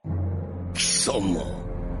様、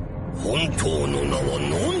本当の名は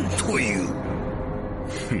何という。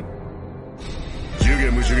ジュ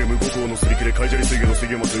ゲムジュゲム五行のすり切れカイジャリ水魚の水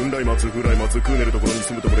魚松雲来松風来松クーネルところに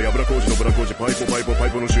住むところヤブラ工事のブラ工事パイポパイポパ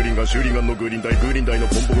イポのシューリンガンシューリンガンのグーリンダイグーリンダイの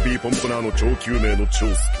ポンポコビーポンポコナーの超救命の超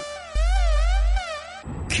助。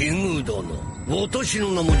奇遇だな。私の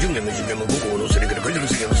名もジュゲムジュゲム五行のすり切れカイジャリ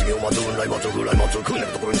水魚の水魚松雲来松風来松クーネル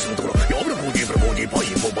ところに住むところヤブラ工事ブラ工事パイ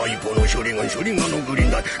ポパイポのシューリンガンシューリンガンのグーリ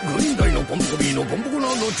ンダイグーリンダイのポンポコビーのポンポコナ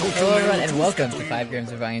ーの超救 Hello 命の everyone, 超 and welcome to 5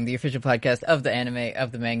 Grams of Volume, the official podcast of the anime,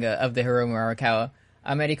 of the manga, of the Hiromu Arakawa.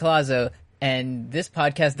 I'm Eddie Colazo, and this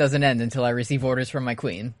podcast doesn't end until I receive orders from my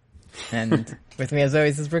queen. And with me as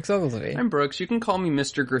always is Brooks Oglesby. I'm Brooks. You can call me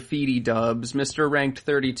Mr. Graffiti Dubs, Mr. Ranked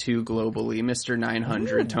 32 globally, Mr.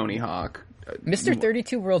 900 Tony Hawk. Mr.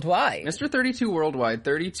 32 worldwide. Mr. 32 worldwide,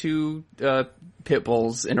 32 pit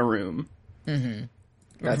bulls in a room. Mm-hmm.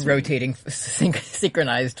 That's rotating,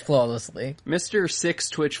 synchronized flawlessly. Mr. 6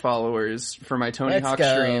 Twitch followers for my Tony Let's Hawk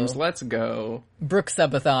go. streams. Let's go. Brooks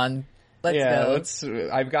Subathon. Let's go.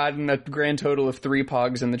 I've gotten a grand total of 3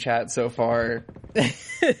 pogs in the chat so far.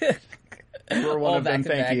 You're one All of them, back to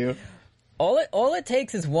thank back. you. All it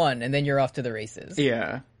takes is one, and then you're off to the races.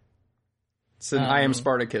 Yeah. It's an I am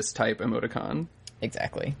Spartacus type emoticon.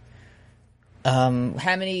 Exactly. How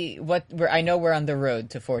many, I know we're on the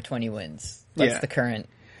road to 420 wins. What's the current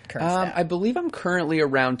stat? I believe I'm currently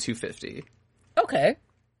around 250. Okay.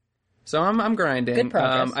 So I'm grinding. Good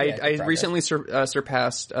progress. I Good progress. recently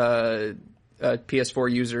surpassed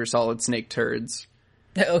PS4 user Solid Snake Turds.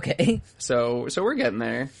 Okay. So we're getting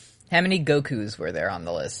there. How many Gokus were there on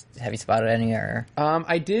the list? Have you spotted any? Or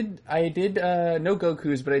I did no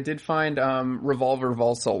Gokus, but I did find Revolver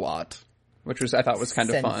Volsalot, which I thought was kind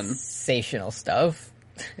of fun. Sensational stuff.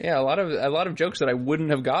 Yeah, a lot of jokes that I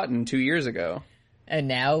wouldn't have gotten 2 years ago. And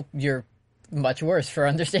now you're much worse for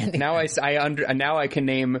understanding. Now now I can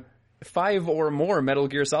name 5 or more Metal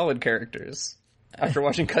Gear Solid characters after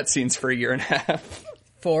watching cutscenes for a year and a half.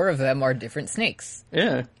 4 of them are different snakes.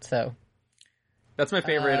 Yeah. So that's my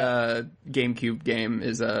favorite GameCube game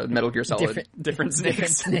is Metal Gear Solid. Different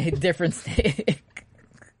snakes. Different snake.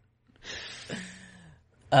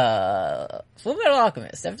 Fullmetal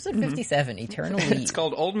Alchemist, episode 57, Eternal Leave. It's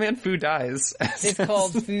called Old Man Fu Dies. It's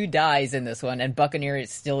called Fu Dies in this one, and Buccaneer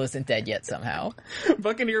still isn't dead yet somehow.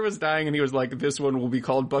 Buccaneer was dying, and he was like, this one will be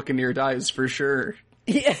called Buccaneer Dies for sure.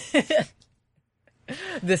 Yeah.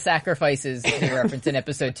 The sacrifices they referenced in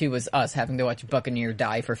episode 2 was us having to watch Buccaneer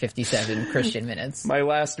die for 57 Christian minutes. My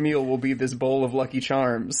last meal will be this bowl of Lucky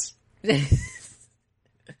Charms. This,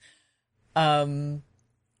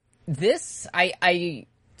 I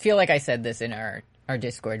feel like I said this in our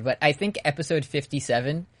Discord, but I think episode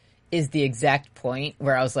 57 is the exact point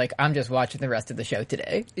where I was like, I'm just watching the rest of the show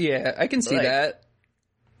today. Yeah, I can see that.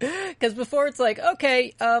 Because before it's like,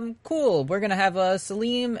 okay, cool, we're gonna have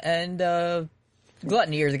Salim and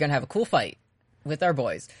Gluttony are gonna have a cool fight with our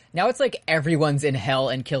boys. Now it's like everyone's in hell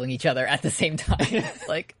and killing each other at the same time.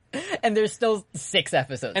 Like, and there's still 6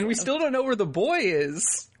 episodes. And we still don't know where the boy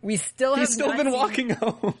is. He's still been walking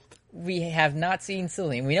home. We have not seen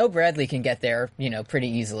Salim. We know Bradley can get there, pretty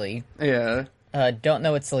easily. Yeah. Don't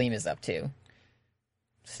know what Salim is up to.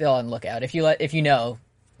 Still on lookout. If you know,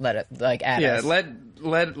 let it, add us. Yeah,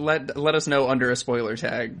 let us know under a spoiler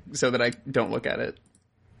tag so that I don't look at it.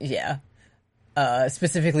 Yeah.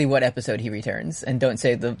 Specifically what episode he returns, and don't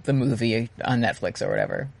say the movie on Netflix or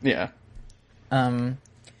whatever. Yeah.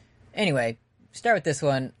 Anyway, start with this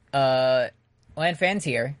one. Lan Fan's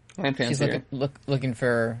here. Lan Fan's She's here. looking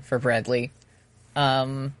for Bradley.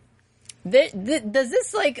 Does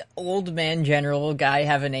this, old man general guy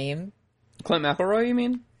have a name? Clint McElroy, you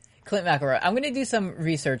mean? Clint McElroy. I'm gonna do some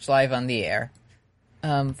research live on the air.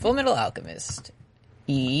 Fullmetal Alchemist.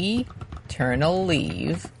 Eternal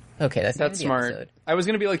Leave. Okay, that's smart. Episode. I was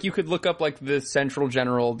gonna be like, you could look up, the Central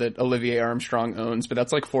General that Olivier Armstrong owns, but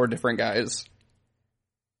that's, 4 different guys.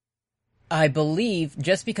 I believe,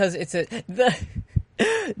 just because it's on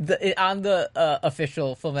the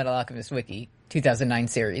official Fullmetal Alchemist wiki, 2009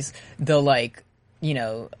 series, the,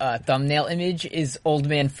 thumbnail image is Old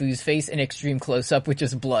Man Fu's face in extreme close-up with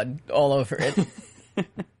just blood all over it.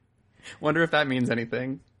 Wonder if that means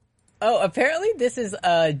anything. Oh, apparently this is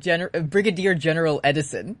Brigadier General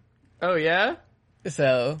Edison. Oh, yeah?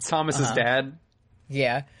 So Thomas's dad.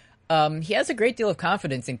 Yeah. He has a great deal of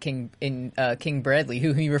confidence in King Bradley,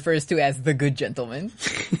 who he refers to as the good gentleman.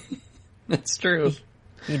 That's true.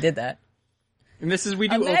 He did that. And we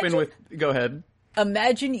open with, go ahead.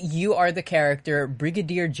 Imagine you are the character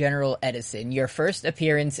Brigadier General Edison. Your first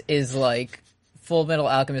appearance is Full Metal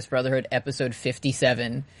Alchemist Brotherhood episode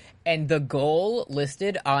 57, and the goal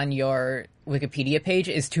listed on your Wikipedia page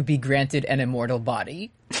is to be granted an immortal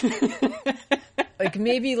body. Like,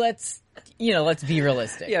 maybe let's be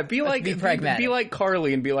realistic. Yeah, be pragmatic. Be like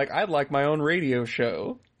Carly and be like, I'd like my own radio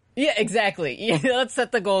show. Yeah, exactly. Yeah, let's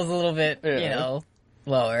set the goals a little bit,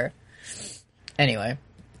 lower. Anyway.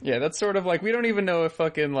 Yeah, that's sort of like, we don't even know if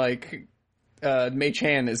fucking, like, Mei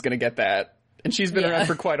Chan is gonna get that. And she's been around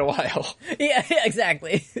for quite a while. Yeah,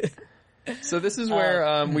 exactly. So this is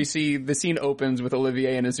where we see the scene opens with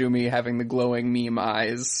Olivier and Izumi having the glowing meme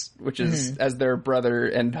eyes, which is as their brother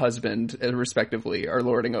and husband, respectively, are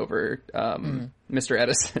lording over Mr.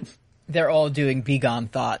 Edison. They're all doing Begone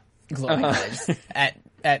Thought glowing eyes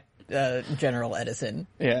at General Edison.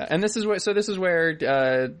 Yeah, and this is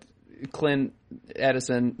where Clint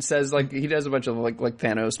Edison says, like, he does a bunch of like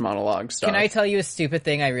Thanos monologue stuff. Can I tell you a stupid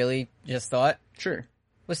thing I really just thought? Sure.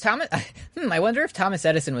 Was Thomas... I wonder if Thomas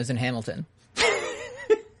Edison was in Hamilton.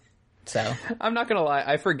 So... I'm not gonna lie,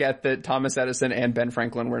 I forget that Thomas Edison and Ben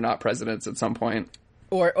Franklin were not presidents at some point.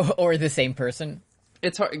 Or the same person.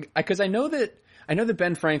 It's hard, because I know that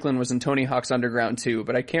Ben Franklin was in Tony Hawk's Underground too,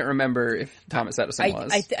 but I can't remember if Thomas Edison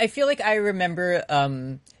was. I feel like I remember...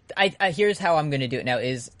 here's how I'm going to do it now,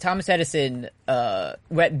 is Thomas Edison,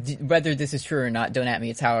 whether this is true or not, don't at me,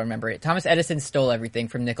 it's how I remember it. Thomas Edison stole everything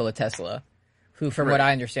from Nikola Tesla, who, from what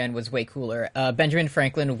I understand, was way cooler. Benjamin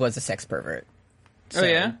Franklin was a sex pervert. So, oh,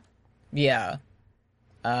 yeah? Yeah.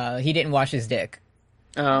 He didn't wash his dick.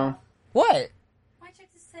 Oh. What? Why'd you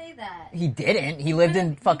have to say that? He didn't. He lived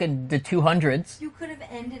in fucking the 200s. You could have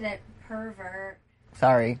ended at pervert.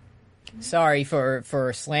 Sorry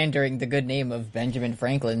for slandering the good name of Benjamin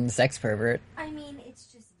Franklin, sex pervert. I mean, it's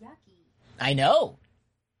just yucky. I know.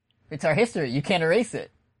 It's our history. You can't erase it.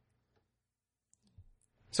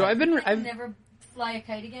 So I've never fly a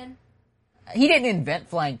kite again? He didn't invent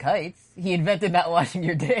flying kites. He invented not washing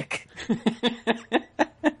your dick.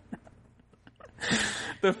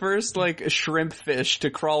 The first, like, shrimp fish to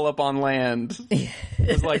crawl up on land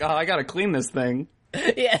was like, oh, I gotta clean this thing.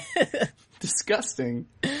 Yeah. Disgusting.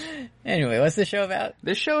 Anyway, what's the show about?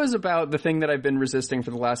 This show is about the thing that I've been resisting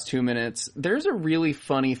for the last 2 minutes. There's a really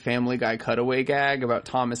funny Family Guy cutaway gag about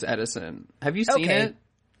Thomas Edison. Have you seen it?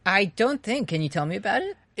 I don't think. Can you tell me about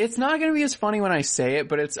it? It's not going to be as funny when I say it,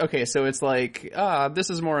 but it's okay. So it's like, this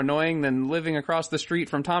is more annoying than living across the street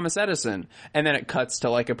from Thomas Edison. And then it cuts to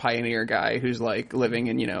like a pioneer guy who's like living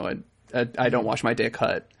in, a I don't wash my dick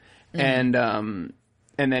hut. Mm.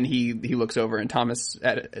 And then he looks over and Thomas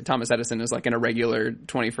Edison is like in a regular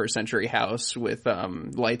 21st century house with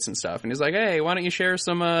lights and stuff. And he's like, hey, why don't you share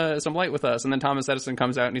some light with us? And then Thomas Edison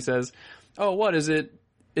comes out and he says, oh, what is it?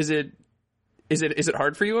 Is it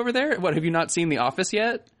hard for you over there? What, have you not seen The Office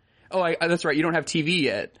yet? Oh, that's right. You don't have TV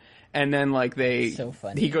yet. And then like so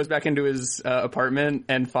funny. He goes back into his apartment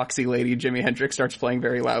and Foxy Lady Jimi Hendrix starts playing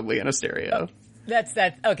very loudly in a stereo. That's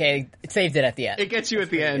okay. It saved it at the end. It gets you at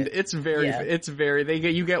the end. Good. It's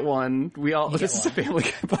very, you get one. This is a Family Guy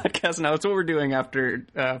podcast now. That's what we're doing after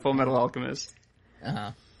Full Metal Alchemist.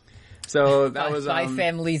 Uh-huh. So that was, 5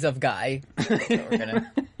 families of Guy. We're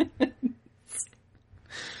gonna...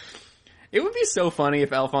 It would be so funny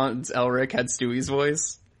if Alphonse Elric had Stewie's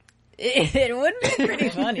voice. It would be pretty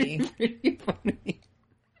funny. Pretty funny.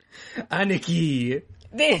 Aniki.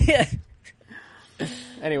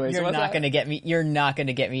 Anyway, you're not going to get me. You're not going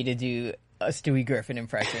to get me to do a Stewie Griffin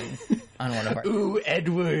impression on one of our. Ooh,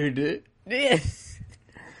 Edward.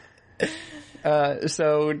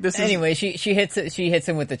 So this is... Anyway, she hits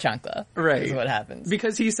him with the chancla. Right. Is what happens.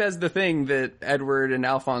 Because he says the thing that Edward and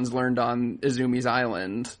Alphonse learned on Izumi's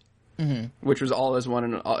island, which was all is one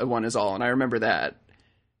and one is all, and I remember that.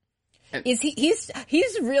 And...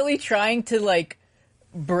 He's really trying to like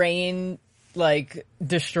brain like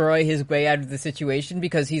destroy his way out of the situation,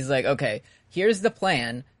 because he's like, okay, here's the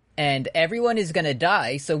plan. And everyone is gonna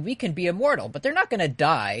die, so we can be immortal. But they're not gonna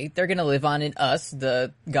die. They're gonna live on in us,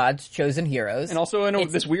 the God's chosen heroes. And also in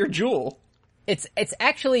this weird jewel. It's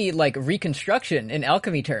actually like reconstruction in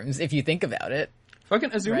alchemy terms, if you think about it. Fucking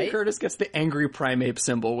Azumi Curtis gets the angry primeape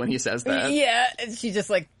symbol when he says that. Yeah, and she just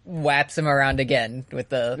like whaps him around again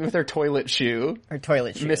with her toilet shoe. Her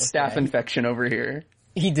toilet shoe. Miss Staph infection over here.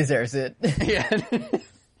 He deserves it. Yeah.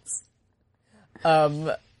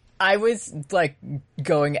 I was, like,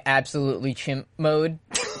 going absolutely chimp mode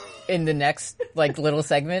in the next, like, little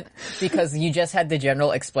segment, because you just had the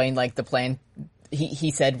general explain, like, the plan.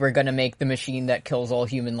 He said, we're gonna make the machine that kills all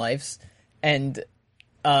human lives. And,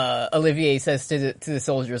 Olivier says to the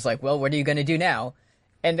soldiers, like, well, what are you gonna do now?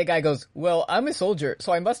 And the guy goes, well, I'm a soldier,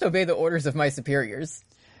 so I must obey the orders of my superiors.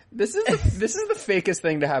 This is the fakest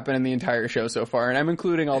thing to happen in the entire show so far, and I'm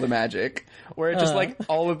including all the magic, where it just like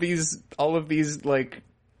all of these like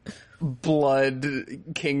blood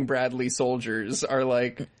King Bradley soldiers are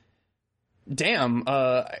like, damn,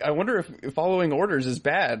 I wonder if following orders is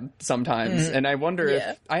bad sometimes, and I wonder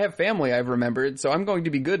if I have family I've remembered, so I'm going to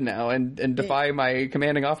be good now and defy my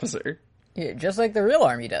commanding officer. Yeah, just like the real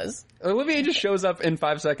army does. Olivier just shows up in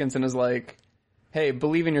 5 seconds and is like, hey,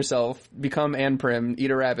 believe in yourself, become Anne Prim,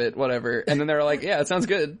 eat a rabbit, whatever. And then they're like, yeah, it sounds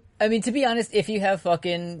good. I mean, to be honest, if you have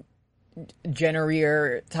fucking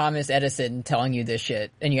Jennereer Thomas Edison telling you this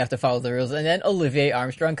shit, and you have to follow the rules, and then Olivier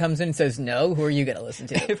Armstrong comes in and says no, who are you gonna listen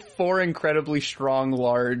to? If 4 incredibly strong,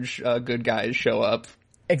 large, good guys show up.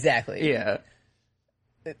 Exactly. Yeah.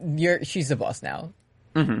 She's the boss now.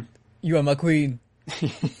 Mm-hmm. You are my queen.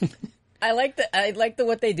 I like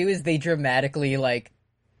what they do is they dramatically, like,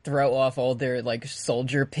 throw off all their, like,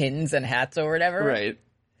 soldier pins and hats or whatever. Right.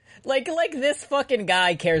 Like this fucking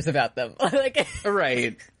guy cares about them. Like,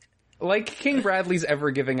 right. Like King Bradley's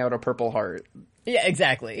ever giving out a Purple Heart. Yeah,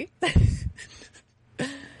 exactly.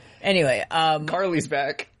 Anyway, Carly's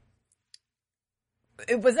back.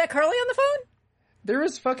 Was that Carly on the phone? There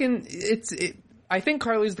is fucking, I think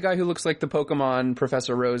Carly's the guy who looks like the Pokemon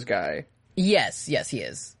Professor Rose guy. Yes, he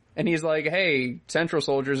is. And he's like, hey, Central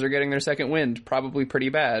soldiers are getting their second wind, probably pretty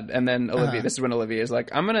bad. And then Olivia, this is when Olivia is like,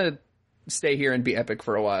 I'm gonna stay here and be epic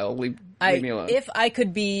for a while. Leave me alone. If I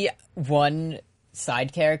could be one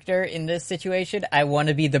side character in this situation, I want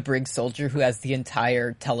to be the Briggs soldier who has the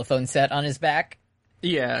entire telephone set on his back.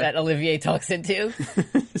 Yeah. That Olivier talks into.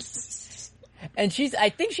 And I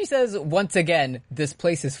think she says, once again, this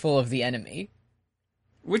place is full of the enemy.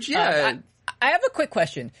 Which, yeah. I have a quick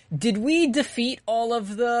question. Did we defeat all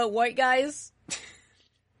of the white guys?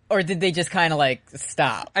 Or did they just kind of, like,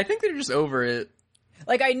 stop? I think they're just over it.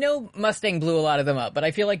 Like, I know Mustang blew a lot of them up, but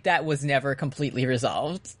I feel like that was never completely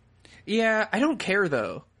resolved. Yeah, I don't care,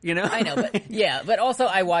 though. You know? I know, but yeah, but also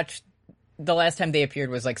I watched, the last time they appeared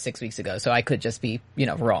was like 6 weeks ago, so I could just be,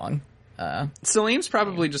 wrong. Salim's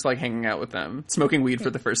probably just, like, hanging out with them, smoking weed for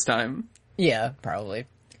the first time. Yeah, probably.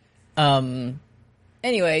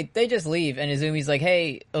 Anyway, they just leave, and Izumi's like,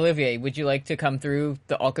 hey, Olivier, would you like to come through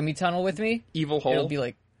the alchemy tunnel with me? Evil hole.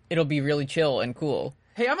 It'll be really chill and cool.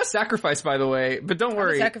 Hey, I'm a sacrifice, by the way, but don't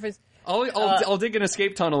worry. Sacrifice. I'll dig an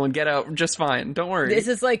escape tunnel and get out just fine. Don't worry. This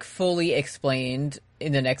is, like, fully explained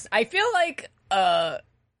in the next... I feel like, Brother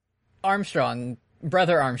Armstrong...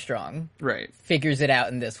 Right. ...figures it out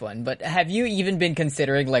in this one, but have you even been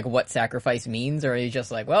considering, like, what sacrifice means, or are you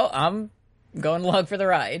just like, well, I'm going along for the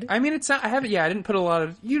ride? I mean, I didn't put a lot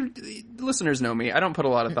of... listeners know me. I don't put a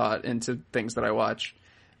lot of thought into things that I watch.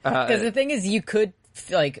 Because the thing is, you could,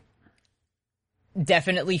 like...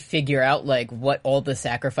 definitely figure out, like, what all the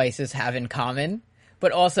sacrifices have in common,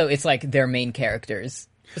 but also it's, like, their main characters.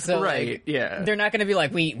 So, right, like, yeah. They're not gonna be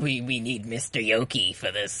like, we need Mr. Yoki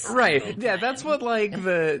for this. Right, yeah, that's what, like,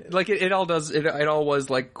 it all does, it all was,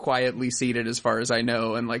 like, quietly seated as far as I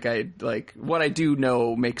know, and, like, what I do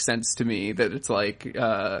know makes sense to me, that it's, like,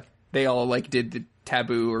 they all, like, did the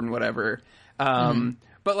taboo or whatever.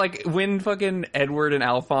 But, like, when fucking Edward and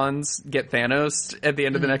Alphonse get Thanos at the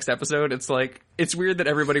end of the next episode, it's like, it's weird that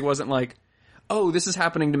everybody wasn't like, oh, this is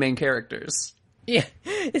happening to main characters. Yeah.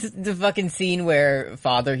 It's the fucking scene where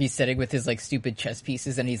he's sitting with his, like, stupid chess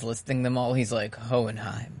pieces and he's listing them all. He's like,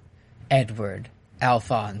 Hohenheim, Edward,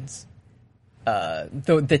 Alphonse,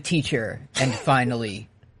 the teacher, and finally,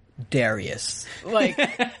 Darius. Like...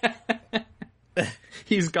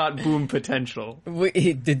 He's got boom potential.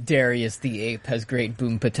 Darius the ape has great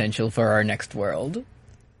boom potential for our next world.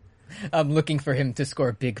 I'm looking for him to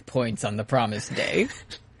score big points on the promised day.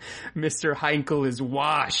 Mr. Heinkel is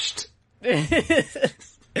washed.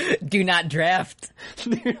 Do not draft.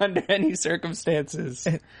 Under any circumstances.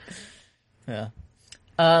 Yeah.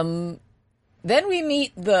 Then we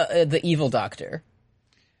meet the evil doctor.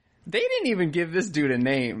 They didn't even give this dude a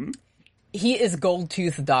name. He is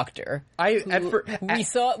Goldtooth Doctor. We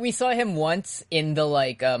saw him once in the,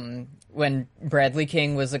 like, when Bradley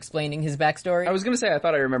King was explaining his backstory. I was gonna say, I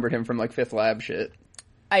thought I remembered him from, like, Fifth Lab shit.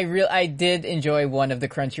 I did enjoy one of the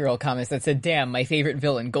Crunchyroll comments that said, damn, my favorite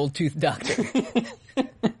villain, Goldtooth Doctor.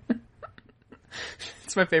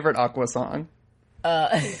 It's my favorite Aqua song.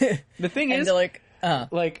 The thing is,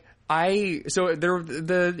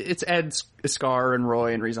 it's Ed, Scar, and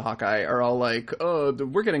Roy, and Riza Hawkeye are all like, oh,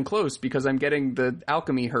 we're getting close because I'm getting the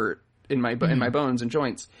alchemy hurt in my bones and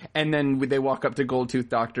joints. And then they walk up to Goldtooth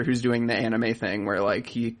Doctor, who's doing the anime thing where, like,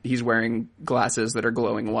 he's wearing glasses that are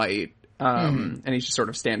glowing white, and he's just sort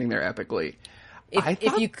of standing there epically.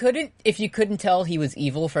 If you couldn't tell he was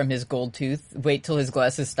evil from his gold tooth, wait till his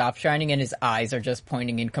glasses stop shining and his eyes are just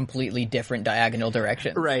pointing in completely different diagonal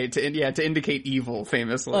directions. Right, to indicate evil,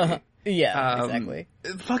 famously. Yeah, exactly.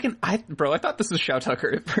 I thought this was Shao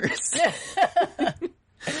Tucker at first.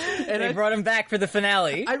 And they brought him back for the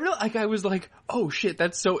finale. I was like, oh shit,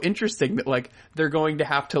 that's so interesting that, like, they're going to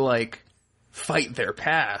have to, like, fight their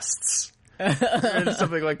pasts. Or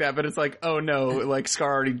something like that, but it's like, oh no, like,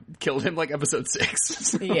 Scar already killed him, like, episode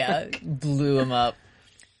 6. Yeah, blew him up.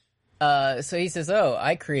 So he says, oh,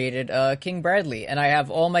 I created King Bradley, and I have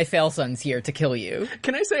all my fail sons here to kill you.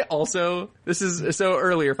 Can I say also, this is so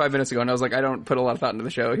earlier, 5 minutes ago, and I was like, I don't put a lot of thought into the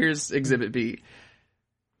show. Here's Exhibit B.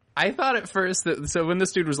 I thought at first that, so when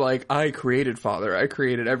this dude was like, I created Father, I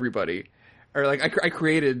created everybody, or like, I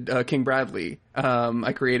created King Bradley,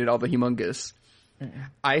 I created all the humongous.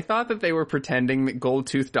 I thought that they were pretending that Gold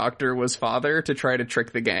Tooth Doctor was Father to try to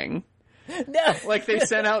trick the gang. No. Like, they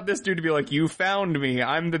sent out this dude to be like, you found me,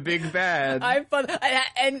 I'm the big bad.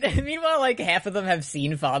 And meanwhile, like, half of them have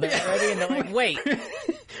seen Father already, and they're like, wait.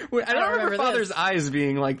 I don't remember Father's eyes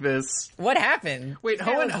being like this. What happened? Wait,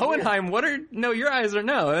 Hohenheim, your eyes are,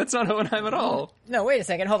 no, that's not Hohenheim at all. No, wait a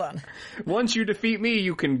second, hold on. Once you defeat me,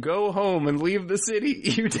 you can go home and leave the city.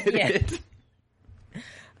 You did it.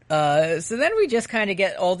 So then we just kind of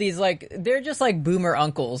get all these, like, they're just like boomer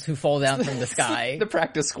uncles who fall down from the sky. The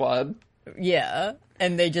practice squad. Yeah.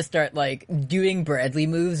 And they just start, like, doing Bradley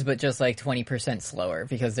moves, but just, like, 20% slower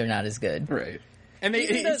because they're not as good. Right. And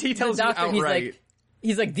he tells you outright.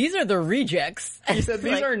 He's like, these are the rejects. He said,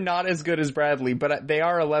 these are not as good as Bradley, but they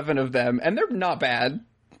are 11 of them, and they're not bad.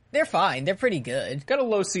 They're fine. They're pretty good. Got a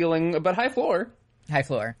low ceiling, but high floor. High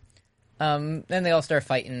floor. Then they all start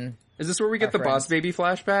fighting. Is this where we get the Boss Baby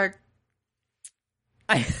flashback?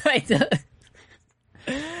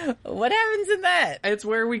 What happens in that? It's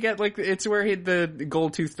where we get, like, the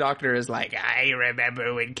Gold Tooth Doctor is like, I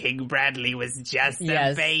remember when King Bradley was just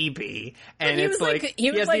a baby. And it's like, he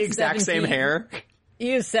has the exact 17. same hair.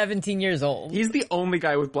 He is 17 years old. He's the only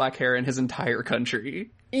guy with black hair in his entire country.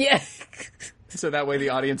 Yeah. So that way the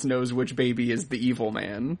audience knows which baby is the evil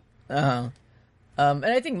man. Uh-huh. And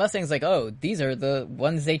I think Mustang's like, oh, these are the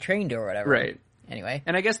ones they trained or whatever. Right. Anyway.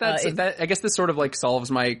 And I guess I guess this sort of, like,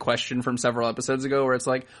 solves my question from several episodes ago where it's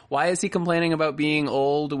like, why is he complaining about being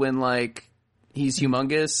old when, like, he's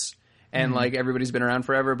humongous and, like, everybody's been around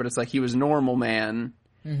forever, but it's like he was normal man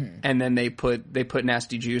and then they put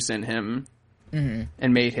nasty juice in him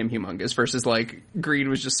and made him humongous versus, like, Greed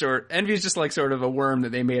was just Envy's just, like, sort of a worm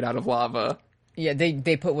that they made out of lava. Yeah,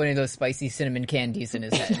 they put one of those spicy cinnamon candies in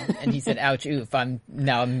his head and he said, ouch, oof, I'm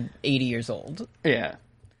 80 years old. Yeah.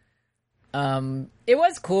 It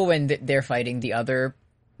was cool when they're fighting the other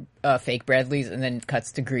fake Bradleys, and then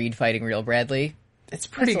cuts to Greed fighting real Bradley. It's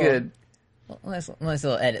pretty good. Nice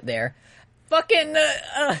little edit there. Fucking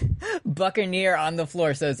Buccaneer on the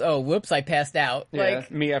floor says, "Oh, whoops, I passed out." Yeah,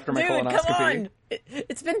 like, me after my dude, colonoscopy. Come on.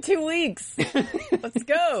 It's been 2 weeks. Let's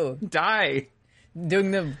go. Die.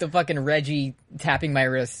 Doing the fucking Reggie tapping my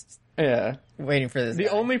wrist. Yeah. Waiting for this. The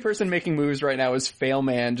only person making moves right now is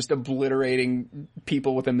Failman, just obliterating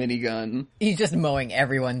people with a minigun. He's just mowing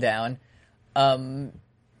everyone down.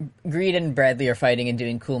 Greed and Bradley are fighting and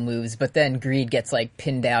doing cool moves, but then Greed gets, like,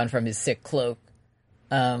 pinned down from his sick cloak.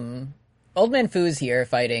 Old Man Foo's here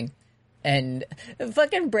fighting, and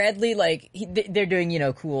fucking Bradley, like, they're doing,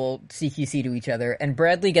 cool CQC to each other, and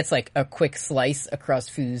Bradley gets, like, a quick slice across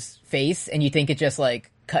Foo's face, and you think it just, like,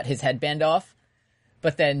 cut his headband off.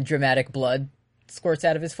 But then dramatic blood squirts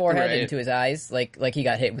out of his forehead into his eyes, like he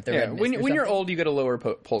got hit with the red mist. When you're old, you get a lower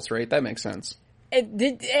pulse rate. That makes sense.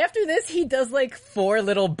 After this, he does, like, 4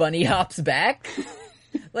 little bunny hops back.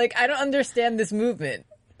 Like, I don't understand this movement.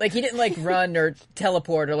 Like, he didn't, like, run or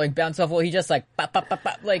teleport or, like, bounce off. Well, he just, like, pop, pop, pop,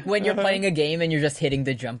 pop. Like, when you're playing a game and you're just hitting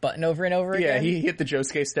the jump button over and over again. Yeah, he hit the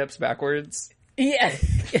Josuke steps backwards. Yeah.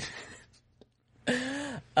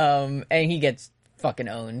 And he gets fucking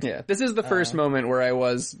owned. Yeah, this is the first moment where I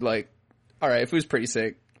was like, all right, Foo's pretty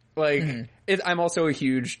sick. Like, I'm also a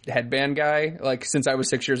huge headband guy. Like, since I was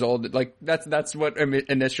 6 years old, like, that's what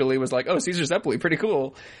initially was like, oh, Caesar Zeppeli, pretty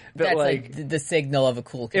cool. But that's like the signal of a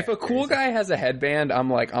cool character. If a cool guy has a headband,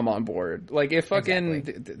 I'm on board. Like, if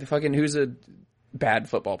fucking who's a bad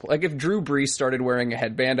football player? Like, if Drew Brees started wearing a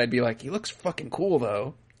headband, I'd be like, he looks fucking cool,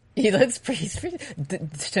 though. He looks pretty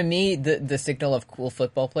to me, the signal of cool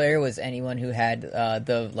football player was anyone who had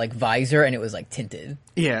the, like, visor and it was, like, tinted.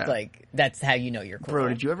 Yeah. Like, that's how you know you're cool. Bro,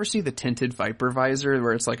 did you ever see the tinted Viper visor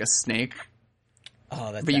where it's like a snake?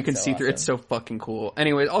 Oh, that's but you can see awesome. through. It's so fucking cool.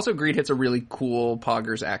 Anyway, also Greed hits a really cool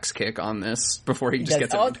Poggers axe kick on this before he just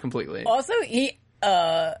gets it completely. Also, he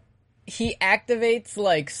he activates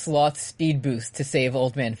like sloth speed boost to save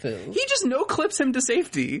Old Man Fu. He just no clips him to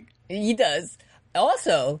safety. He does.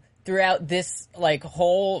 Also, throughout this like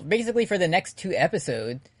whole, basically for the next 2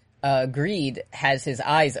 episodes, Greed has his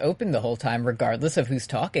eyes open the whole time, regardless of who's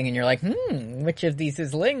talking, and you're like, which of these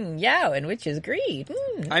is Ling Yao and which is Greed?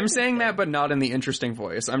 I'm saying that, but not in the interesting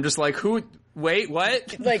voice. I'm just like, who? Wait,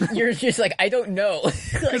 what? Like, you're just like, I don't know.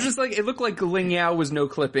 Because it's like, it looked like Ling Yao was no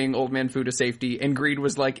clipping Old Man Fu to safety, and Greed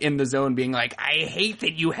was like in the zone being like, I hate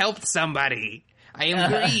that you helped somebody. I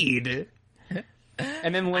am Greed.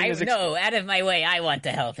 And then Ling is no, out of my way, I want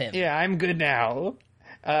to help him. yeah, I'm good now.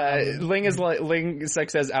 Ling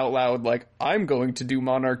says out loud, like, I'm going to do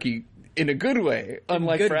monarchy in a good way.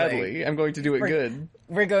 Unlike good Bradley, way. I'm going to do it good.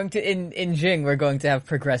 We're going to, in Jing, we're going to have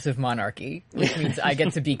progressive monarchy, which means I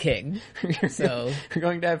get to be king. So. We're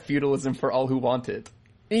going to have feudalism for all who want it.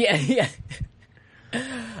 Yeah.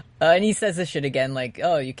 And he says this shit again, like,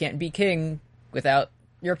 oh, you can't be king without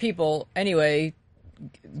your people. Anyway,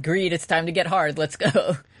 Greed, it's time to get hard, let's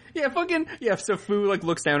go. Yeah, so Fu, like,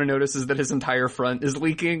 looks down and notices that his entire front is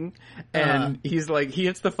leaking, and he's like, he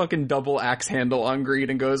hits the fucking double axe handle on Greed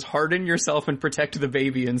and goes, harden yourself and protect the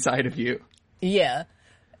baby inside of you. Yeah.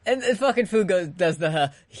 And fucking Fu does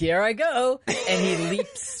the, here I go, and he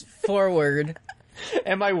leaps forward.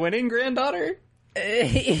 Am I winning, granddaughter?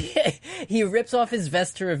 He rips off his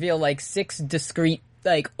vest to reveal, like, 6 discrete,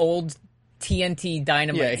 like, old TNT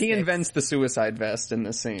dynamite Yeah, he sticks. invents the suicide vest in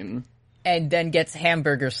this scene. And then gets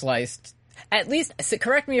hamburger sliced. At least, so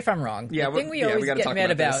correct me if I'm wrong. Yeah, the thing we we always gotta get talk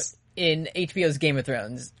mad about about this. in HBO's Game of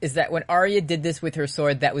Thrones is that when Arya did this with her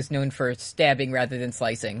sword that was known for stabbing rather than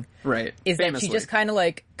slicing, Right. is Famously. that she just kind of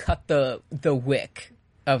like cut the wick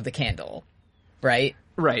of the candle, right?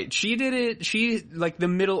 Right. She did it, like, the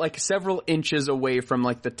middle, like, several inches away from,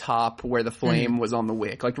 like, the top where the flame was on the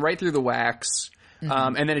wick. Like, right through the wax.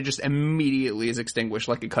 And then it just immediately is extinguished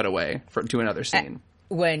like a cutaway to another scene.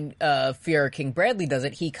 When Fear King Bradley does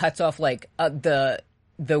it, he cuts off like the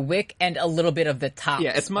wick and a little bit of the top.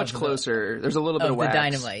 Yeah, it's much closer. There's a little bit of the wax.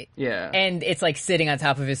 dynamite. Yeah. And it's like sitting on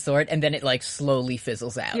top of his sword, and then it like slowly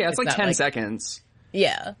fizzles out. Yeah, it's like not 10 seconds.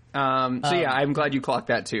 Yeah. So yeah, I'm glad you clocked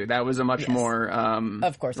that too. That was a much more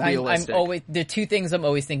Of course. I'm realistic. always the 2 things I'm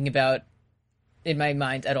always thinking about in my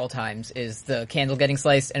mind at all times is the candle getting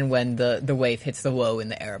sliced and when the wave hits the woe in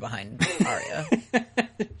the air behind Arya.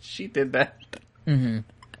 She did that. Mm-hmm.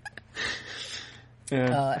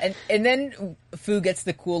 Yeah. And then Fu gets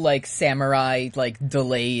the cool like samurai like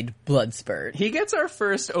delayed blood spurt. He gets our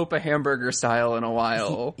first Opa hamburger style in a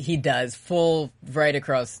while. He does full right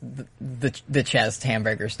across the chest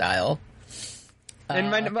hamburger style. And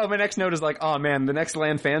my next note is like, oh man, the next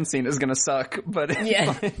Lan Fan scene is gonna suck, but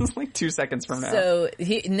it's like 2 seconds from now. So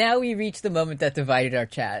now we reach the moment that divided our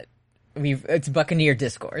chat. It's Buccaneer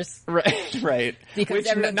discourse. Right. Because Which,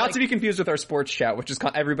 everyone's not like- to be confused with our sports chat, which is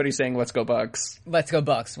everybody saying "Let's go Bucks." Let's go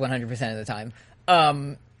Bucks 100% of the time.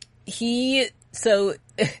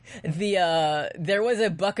 There was a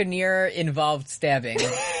Buccaneer involved stabbing,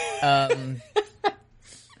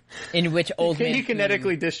 in which old man He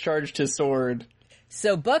kinetically discharged his sword.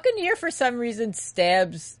 So Buccaneer for some reason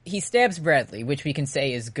stabs Bradley, which we can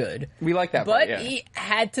say is good. We like that But part, yeah. he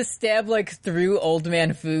had to stab like through Old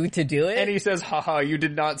Man Fu to do it. And he says, haha, you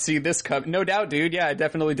did not see this coming. No doubt, dude. Yeah, I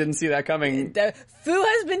definitely didn't see that coming. Fu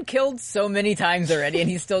has been killed so many times already and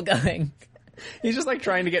he's still going. He's just like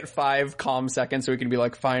trying to get 5 calm seconds so he can be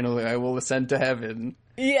like, finally, I will ascend to heaven.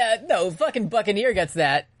 Yeah, no, fucking Buccaneer gets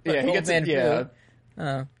that. But Yeah, he Old gets Man it.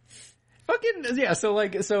 Yeah. Fu, Fucking, yeah, so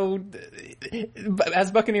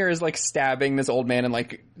as Buccaneer is like stabbing this old man and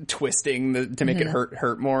like twisting to make it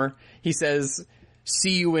hurt more, he says,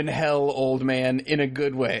 see you in hell, old man, in a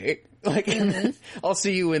good way. Like, I'll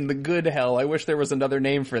see you in the good hell. I wish there was another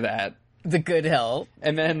name for that. the good hell.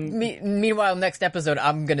 And then Meanwhile, next episode,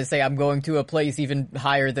 I'm gonna say I'm going to a place even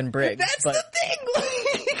higher than Briggs. that's but the thing.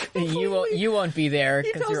 you won't be there He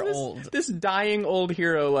because tells you're old. This dying old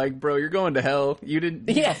hero, like, bro, you're going to hell. You didn't,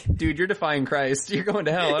 Yeah. dude, you're defying Christ. You're going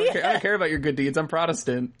to hell. I don't care about your good deeds. I'm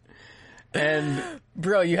Protestant. And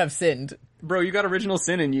Bro, you have sinned. bro, you got original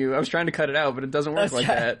sin in you. I was trying to cut it out, but it doesn't work like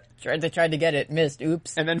that. Tried to get it, missed,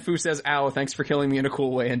 oops, And then Fu says, ow, thanks for killing me in a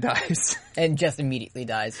cool way, and dies. and just immediately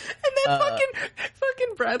dies. And then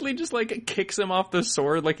fucking Bradley just, like, kicks him off the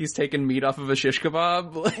sword like he's taking meat off of a shish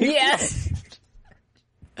kebab. Like, Yes.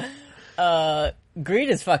 Greed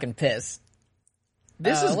is fucking pissed.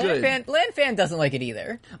 this is good. Lan Fan doesn't like it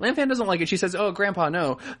either. Lan Fan doesn't like it. She says, oh, Grandpa,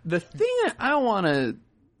 no. The thing that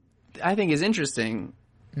I think is interesting,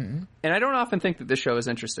 and I don't often think that this show is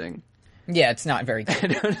interesting, Yeah, it's not very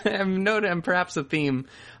good. I'm perhaps a theme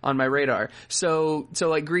on my radar. So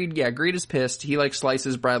like Greed is pissed. He like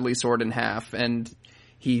slices Bradley's sword in half, and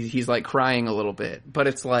he's like crying a little bit. But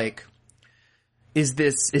it's like, is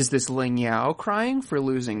this Ling Yao crying for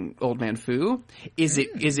losing Old Man Fu? Is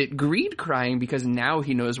it Greed crying because now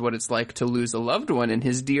he knows what it's like to lose a loved one in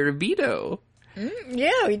his dear Vito?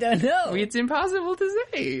 Yeah, we don't know. It's impossible to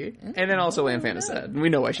say. And then also Lan Fan is sad. We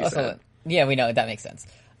know why she's sad. Yeah, we know. That makes sense.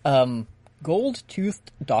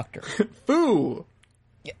 Gold-toothed doctor. Fu!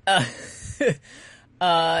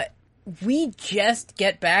 We just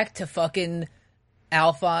get back to fucking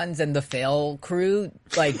Alphonse and the Fail crew,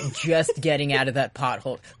 like, just getting out of that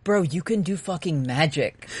pothole. Bro, you can do fucking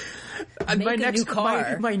magic. Make a new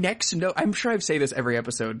car. My next note, I'm sure I've said this every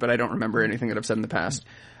episode, but I don't remember anything that I've said in the past.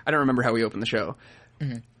 I don't remember how we opened the show.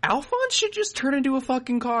 Alphonse should just turn into a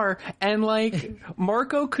fucking car, and like,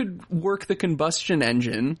 Marco could work the combustion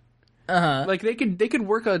engine. Like they could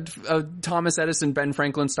work a Thomas Edison, Ben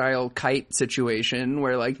Franklin style kite situation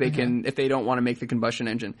where like they can, if they don't want to make the combustion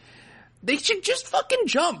engine, they should just fucking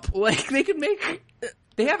jump. Like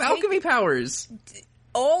they have alchemy powers.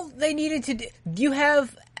 All they needed to do, you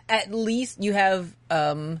have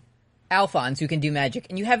Alphonse who can do magic,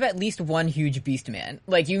 and you have at least one huge beast man.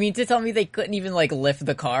 Like, you mean to tell me they couldn't even like lift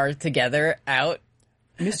the car together out?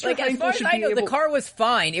 Mr. Like, as far as I know, the car was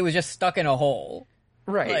fine. It was just stuck in a hole.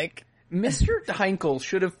 Right. Like, Mr. Heinkel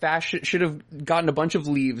should have gotten a bunch of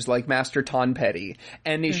leaves like Master Ton Petty,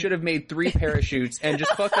 and he should have made 3 parachutes and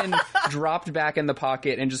just fucking dropped back in the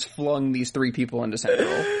pocket and just flung these 3 people into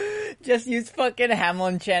Central. just use fucking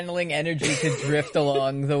Hamlin channeling energy to drift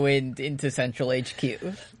along the wind into Central HQ.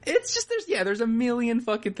 It's just, there's a million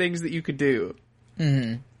fucking things that you could do.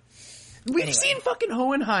 We've seen fucking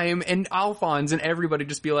Hohenheim and Alphonse and everybody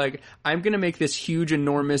just be like, I'm gonna make this huge,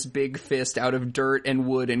 enormous, big fist out of dirt and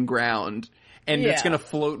wood and ground, and it's gonna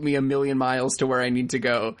float me a million miles to where I need to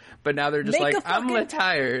go. But now they're just I'm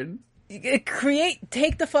tired.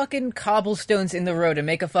 Take the fucking cobblestones in the road and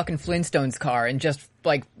make a fucking Flintstones car and just,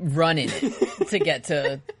 like, run in it to get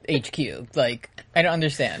to HQ. Like, I don't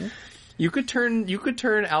understand. You could turn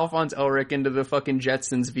Alphonse Elric into the fucking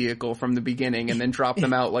Jetsons vehicle from the beginning and then drop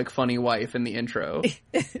them out like Funny Wife in the intro.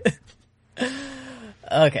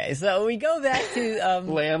 Okay, so we go back to,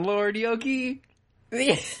 Landlord Yogi?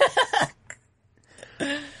 To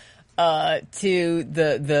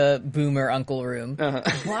the boomer uncle room.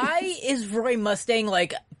 Why is Roy Mustang,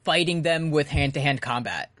 like, fighting them with hand-to-hand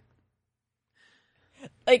combat?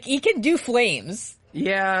 Like, he can do flames.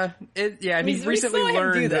 Yeah, and he's recently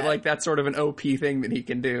learned that, like, that's sort of an OP thing that he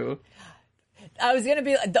can do. I was gonna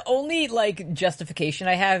be, the only, like, justification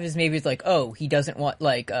I have is maybe it's like, oh, he doesn't want,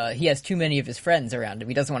 like, he has too many of his friends around him,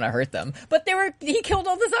 he doesn't want to hurt them. But he killed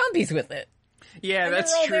all the zombies with it. Yeah, and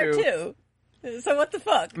that's all true. There too. So what the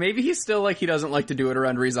fuck? Maybe he's still like, he doesn't like to do it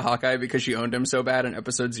around Riza Hawkeye because she owned him so bad in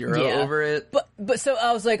episode 0 over it. But so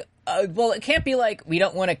I was like, well, it can't be like, we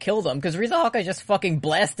don't want to kill them, because Riza Hawkeye's just fucking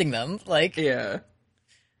blasting them, like. Yeah.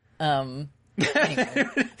 Anyway.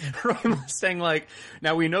 Roy Mustang, like,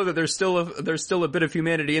 now we know that there's still a bit of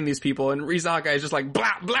humanity in these people, and Riza Hawkeye is just like,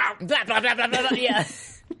 blah, blah, blah, blah, blah, blah, blah, blah, yeah.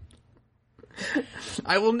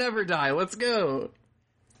 I will never die, let's go.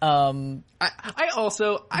 I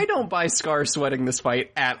don't buy Scar sweating this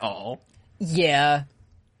fight at all. Yeah.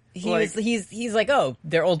 He's like, oh,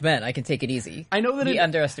 they're old men, I can take it easy. I know that he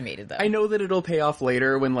underestimated that. I know that it'll pay off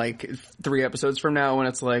later when, like, 3 episodes from now, when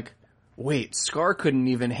it's like, wait, Scar couldn't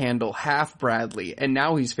even handle half Bradley, and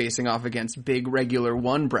now he's facing off against big regular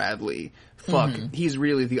 1 Bradley. Fuck, he's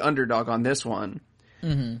really the underdog on this one.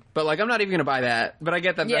 But, like, I'm not even gonna buy that, but I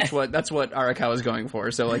get that that's what Arakawa is going for,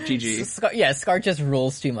 so, like, GG. Scar just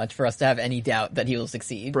rules too much for us to have any doubt that he will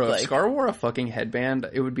succeed. Bro, like, if Scar wore a fucking headband,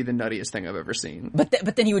 it would be the nuttiest thing I've ever seen.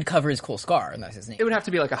 But then he would cover his cool scar, and that's his name. It would have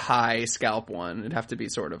to be, like, a high scalp one. It'd have to be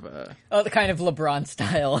sort of a... Oh, the kind of LeBron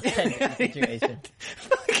style situation.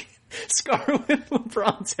 Scar with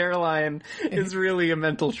LeBron's hairline is really a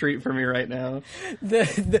mental treat for me right now.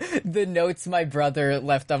 The notes my brother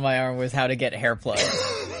left on my arm was how to get hair plugs.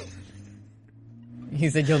 He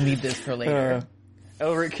said, you'll need this for later.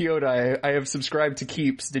 Elric Kyodai, I have subscribed to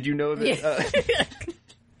Keeps. Did you know that...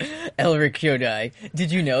 Elric Kyodai,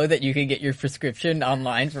 did you know that you can get your prescription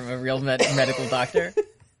online from a real medical doctor?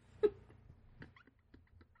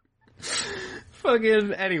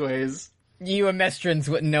 Fucking, anyways... You Amestrans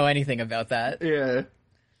wouldn't know anything about that. Yeah.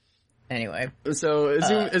 Anyway. So,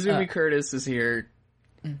 Azumi Curtis is here,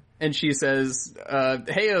 and she says,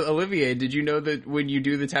 hey, Olivier, did you know that when you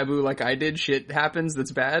do the taboo like I did, shit happens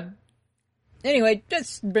that's bad? Anyway,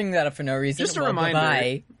 just bring that up for no reason. Just a reminder.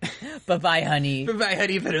 Bye. Bye-bye, honey. Bye,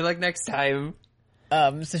 honey. Better luck next time.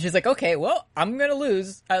 So she's like, okay, well, I'm gonna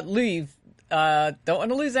leave. Don't want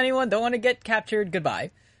to lose anyone. Don't want to get captured.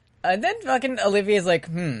 Goodbye. And then fucking Olivier's like,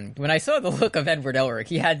 when I saw the look of Edward Elric,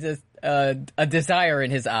 he had this, a desire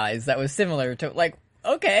in his eyes that was similar to, like,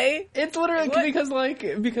 okay. It's literally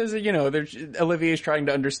because Olivier's trying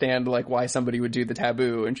to understand like why somebody would do the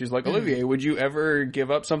taboo, and she's like, Olivier, would you ever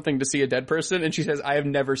give up something to see a dead person? And she says, I have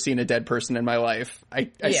never seen a dead person in my life. I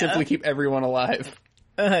simply keep everyone alive.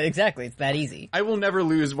 Exactly, it's that easy. I will never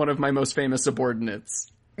lose one of my most famous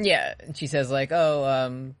subordinates. Yeah, and she says like,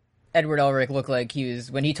 Edward Elric looked like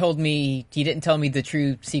when he told me, he didn't tell me the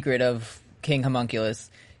true secret of King Homunculus.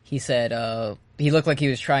 He said, he looked like he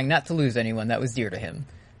was trying not to lose anyone that was dear to him.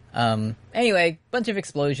 Anyway, bunch of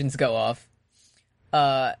explosions go off.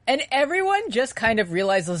 And everyone just kind of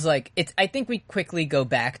realizes, like, I think we quickly go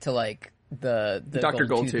back to, like, the Dr.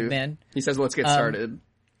 Goldtooth man. He says, let's get started.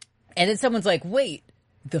 And then someone's like, wait,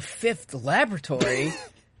 the fifth laboratory?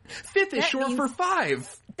 Fifth is short for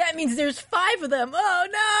 5. That means there's 5 of them. Oh,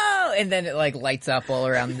 no! And then it, like, lights up all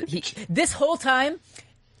around. This whole time,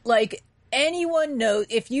 like, anyone knows,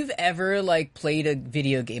 if you've ever, like, played a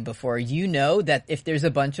video game before, you know that if there's a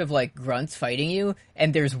bunch of, like, grunts fighting you,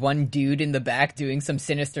 and there's one dude in the back doing some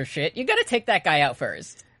sinister shit, you gotta take that guy out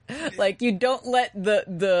first. Like, you don't let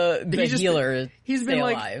the healer He's been, stay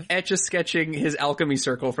like, alive. etch-a-sketching his alchemy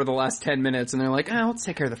circle for the last 10 minutes, and they're like, let's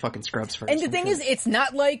take care of the fucking scrubs first. And the thing is, it's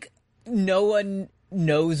not like no one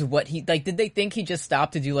knows what did they think he just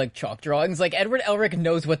stopped to do, like, chalk drawings? Like, Edward Elric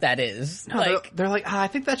knows what that is. No, like, they're like, I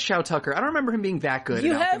think that's Shao Tucker. I don't remember him being that good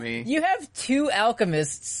at alchemy. You have 2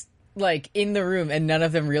 alchemists, like, in the room, and none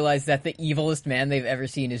of them realize that the evilest man they've ever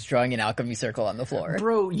seen is drawing an alchemy circle on the floor.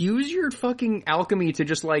 Bro, use your fucking alchemy to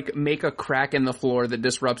just, like, make a crack in the floor that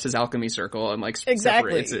disrupts his alchemy circle and, like,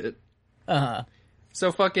 separates it. Uh-huh.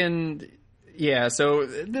 So fucking... Yeah, so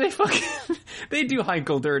they fucking... they do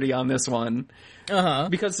Heinkel dirty on this one. Uh-huh.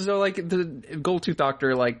 Because, so, like, the Goldtooth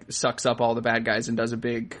Doctor, like, sucks up all the bad guys and does a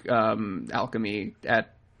big, alchemy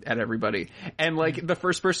at everybody. And, like, the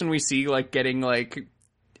first person we see, like, getting, like,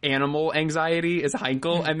 animal anxiety is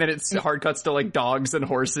Heinkel, and then it's hard cuts to, like, dogs and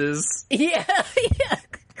horses. Yeah,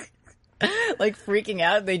 yeah. Like, freaking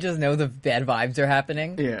out, they just know the bad vibes are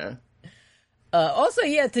happening. Yeah. Also,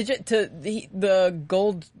 yeah, the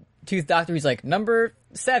Gold Tooth Doctor, he's like, number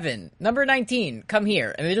 7, number 19, come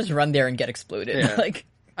here. And they just run there and get exploded. Yeah. Like,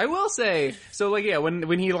 I will say, so, like, yeah,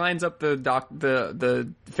 when he lines up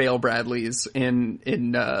the Fail Bradleys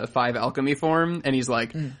in 5 alchemy form, and he's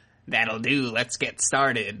like, that'll do, let's get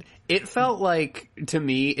started. It felt like, to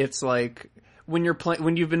me, it's like, when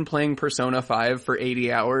you've been playing Persona 5 for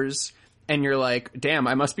 80 hours, and you're like, damn,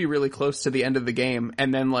 I must be really close to the end of the game.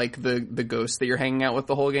 And then, like, the ghosts that you're hanging out with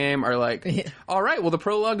the whole game are like, all right, well, the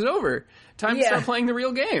prologue's over. Time to start playing the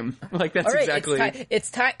real game. Like, that's exactly...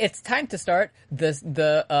 It's time to start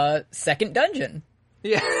the second dungeon.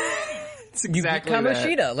 Yeah. It's exactly that.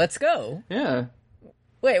 Kamoshida, let's go. Yeah.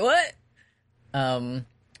 Wait, what?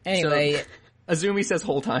 Anyway... So, Azumi says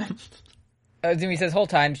whole time. Azumi says whole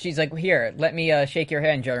time. She's like, here, let me shake your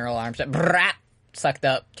hand, General Armstrong. Brat! Sucked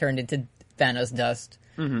up, turned into Thanos dust.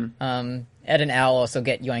 Mm-hmm. Ed and Al also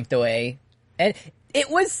get yoinked away. And I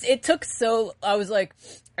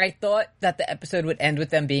thought that the episode would end with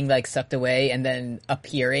them being, like, sucked away and then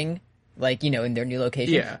appearing, like, you know, in their new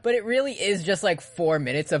location. Yeah. But it really is just, like, 4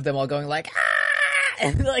 minutes of them all going, like, ah!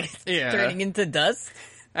 And, like, turning into dust.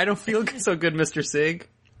 I don't feel so good, Mr. Sig.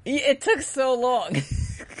 It took so long.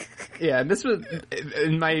 Yeah, this was...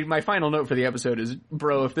 My final note for the episode is,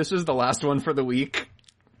 bro, if this was the last one for the week...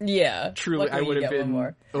 Yeah. Truly, I would have been...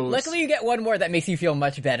 One more. Luckily, you get one more that makes you feel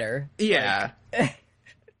much better. Yeah.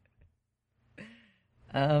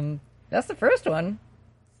 That's the first one.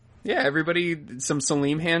 Yeah, some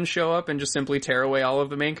Salim hands show up and just simply tear away all of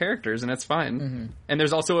the main characters, and it's fine. Mm-hmm. And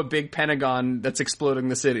there's also a big pentagon that's exploding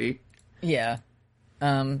the city. Yeah.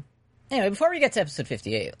 Anyway, before we get to episode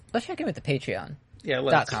 58, let's check in with the Patreon. Yeah,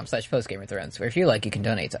 let's. .com/postgamerthrones, where if you like, you can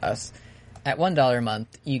donate to us. At $1 a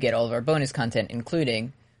month, you get all of our bonus content,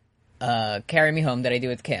 including Carry Me Home that I do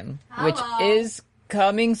with Kim, which is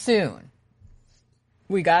coming soon.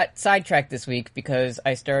 We got sidetracked this week because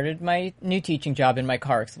I started my new teaching job and my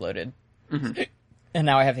car exploded. Mm-hmm. And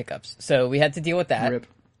now I have hiccups. So we had to deal with that.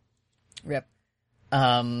 Rip.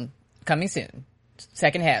 Coming soon.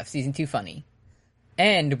 Second half, season 2 funny.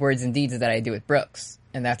 And Words and Deeds that I do with Brooks.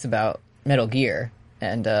 And that's about Metal Gear.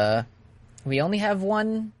 And we only have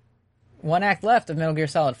one act left of Metal Gear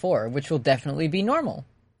Solid 4, which will definitely be normal.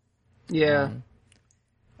 Yeah.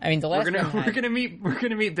 I mean, the last we're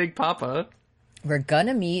gonna meet Big Papa. we're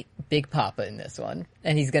gonna meet Big Papa in this one,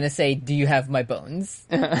 and he's gonna say, "Do you have my bones?"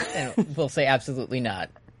 And we'll say, "Absolutely not."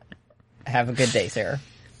 Have a good day, sir.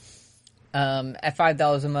 At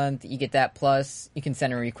 $5 a month, you get that, plus you can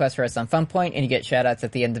send a request for us on FunPoint, and you get shoutouts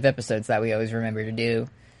at the end of episodes that we always remember to do.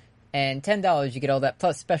 And $10, you get all that,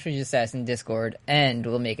 plus Special Assassin Discord, and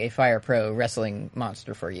we'll make a Fire Pro wrestling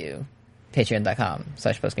monster for you.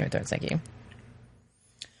 Patreon.com/PostGameThrones. Thank you.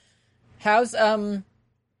 How's,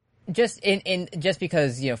 just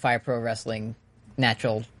because, Fire Pro Wrestling,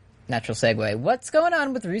 natural segue, what's going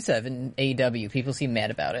on with Rusev and AEW? People seem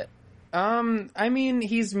mad about it. I mean,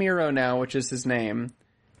 he's Miro now, which is his name.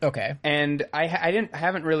 Okay. And I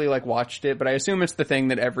haven't really, watched it, but I assume it's the thing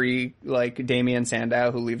that every, Damian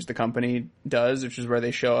Sandow who leaves the company does, which is where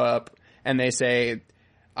they show up and they say,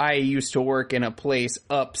 I used to work in a place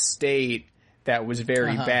upstate that was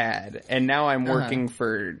very bad, and now I'm working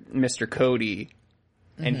for Mr. Cody,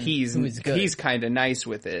 and he's kind of nice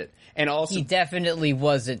with it. And also, he definitely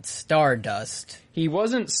wasn't Stardust. He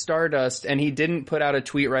wasn't Stardust, and he didn't put out a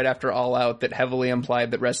tweet right after All Out that heavily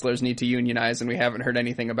implied that wrestlers need to unionize, and we haven't heard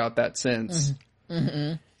anything about that since.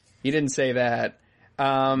 Mm-hmm. He didn't say that.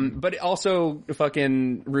 But also,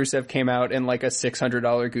 fucking Rusev came out in, a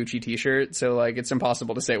 $600 Gucci t-shirt, so, it's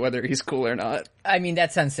impossible to say whether he's cool or not. I mean,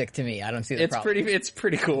 that sounds sick to me. I don't see the problem. It's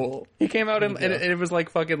pretty cool. He came out and it was,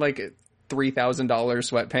 $3,000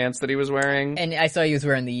 sweatpants that he was wearing. And I saw he was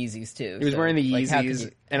wearing the Yeezys, too. He was wearing the Yeezys,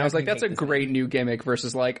 and I was like, that's a great new gimmick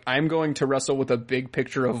versus, I'm going to wrestle with a big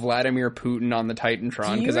picture of Vladimir Putin on the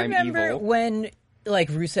Titantron because I'm evil. Do you remember when,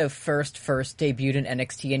 Rusev first debuted in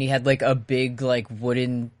NXT and he had, a big,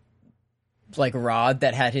 wooden, rod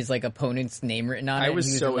that had his, opponent's name written on it? I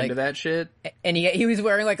was so into that shit. And he was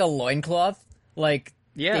wearing, a loincloth. Yeah.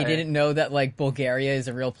 They didn't know that, Bulgaria is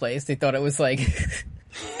a real place. They thought it was,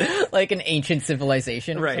 an ancient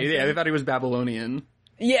civilization. Right, yeah, they thought he was Babylonian.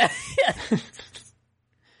 Yeah.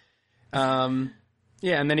 Yeah,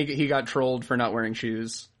 and then he got trolled for not wearing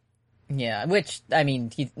shoes. Yeah, which, I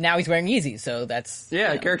mean, now he's wearing Yeezys, so that's...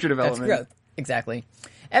 Yeah, character development. That's growth. Exactly.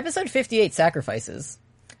 Episode 58, Sacrifices.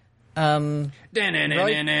 Hello,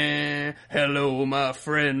 my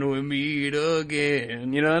friend, we meet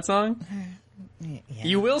again. You know that song? Yeah.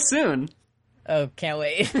 You will soon. Oh, can't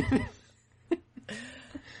wait.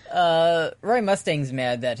 Roy Mustang's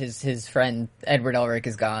mad that his friend Edward Elric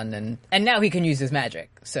is gone, and now he can use his magic,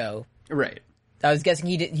 so... Right. I was guessing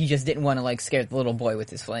he just didn't want to, scare the little boy with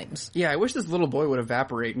his flames. Yeah, I wish this little boy would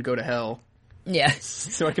evaporate and go to hell. Yeah.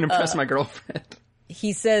 So I can impress my girlfriend.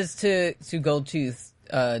 He says to Goldtooth,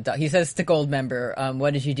 he says to Goldmember,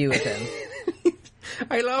 what did you do with him?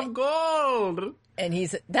 I love gold! And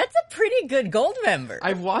he's, that's a pretty good Goldmember.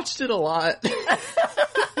 I've watched it a lot.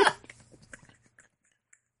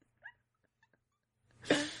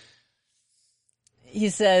 He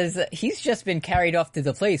says, he's just been carried off to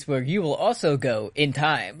the place where you will also go in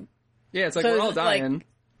time. Yeah, it's we're all dying.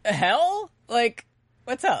 Hell?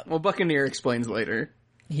 What's up? Well, Buccaneer explains later.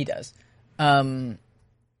 He does. I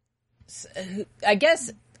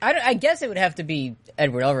guess it would have to be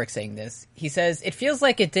Edward Elric saying this. He says, it feels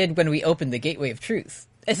like it did when we opened the Gateway of Truth.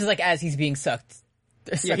 This is as he's being sucked.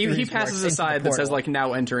 Yeah, he passes a side that says,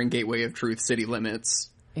 now entering Gateway of Truth city limits.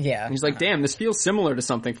 Yeah. And he's like, damn, this feels similar to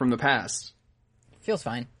something from the past. Feels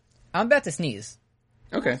fine. I'm about to sneeze.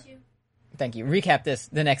 Okay. Thank you. Recap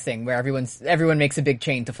the next thing where everyone makes a big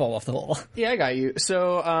chain to fall off the wall. Yeah, I got you.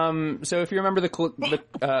 So if you remember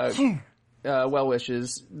the well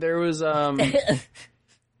wishes, there was the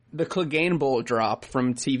Clegane Bolt drop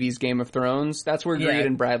from TV's Game of Thrones. That's where Greed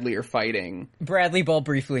and Bradley are fighting. Bradley Bowl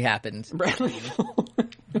briefly happened. Bradley Bowl.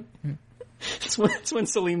 It's when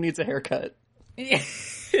Salim needs a haircut.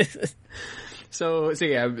 So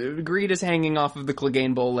yeah, Greed is hanging off of the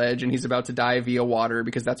Clegane Bowl ledge, and he's about to die via water,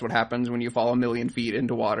 because that's what happens when you fall 1,000,000 feet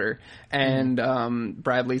into water. And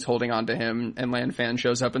Bradley's holding on to him, and Lan Fan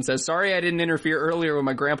shows up and says, sorry I didn't interfere earlier when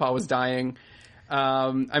my grandpa was dying.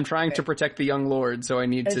 I'm trying to protect the young lord, so I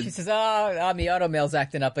need to... She says, the automail's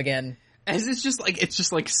acting up again. And it's just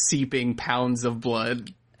seeping pounds of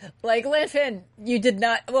blood. Lan Fan, you did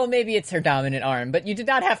not... Well, maybe it's her dominant arm, but you did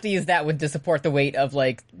not have to use that one to support the weight of,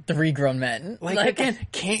 3 grown men. Again,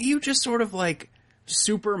 can't you just sort of,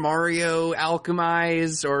 Super Mario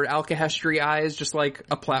alchemize or alkahestry-ize just,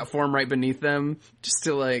 a platform right beneath them? Just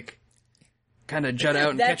to, kind of jut out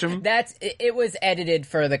and catch them? It was edited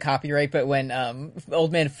for the copyright, but when,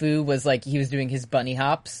 Old Man Fu was, he was doing his bunny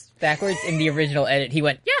hops backwards, in the original edit, he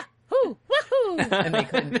went, Yahoo! Wahoo! And they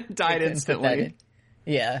couldn't... Died instantly.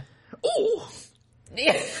 Yeah. Ooh!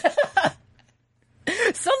 Yeah.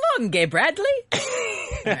 So long, Gay Bradley!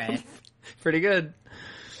 Alright. Pretty good.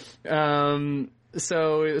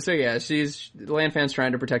 So yeah, Lan Fan's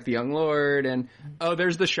trying to protect the young lord, and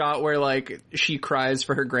there's the shot where like she cries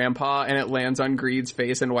for her grandpa and it lands on Greed's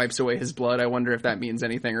face and wipes away his blood. I wonder if that means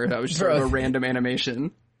anything or if that was just sort of a random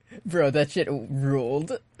animation. Bro, that shit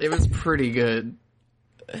ruled. It was pretty good.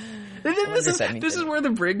 And then this is where the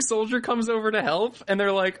Briggs soldier comes over to help, and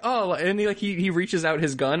they're like, and he reaches out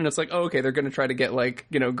his gun, and it's like, oh, okay, they're gonna try to get like,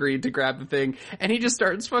 Greed to grab the thing, and he just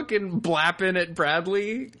starts fucking blapping at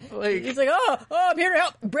Bradley, like he's like, I'm here to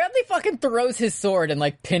help. Bradley fucking throws his sword and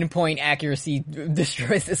like pinpoint accuracy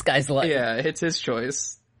destroys this guy's life. Yeah, it's his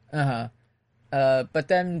choice. But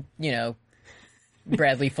then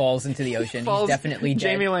Bradley falls into the ocean. He's definitely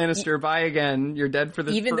dead. Jaime Lannister, bye again. You're dead for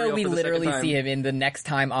the Even though we literally see him in the next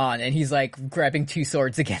time on, and he's like grabbing two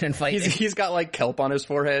swords again and fighting. He's got like kelp on his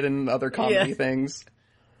forehead and other comedy things.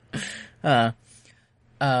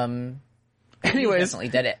 Anyways, definitely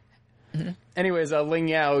did it. Anyways, Ling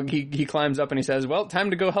Yao, he climbs up and he says, "Well,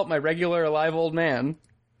 time to go help my regular alive old man."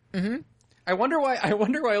 Mm-hmm. I wonder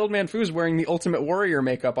why Old Man Fu's wearing the Ultimate Warrior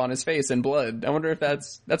makeup on his face and blood. I wonder if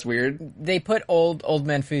that's weird. They put old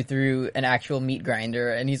Man Fu through an actual meat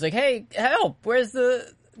grinder, and he's like, "Hey, help! Where's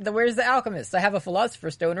the alchemist? I have a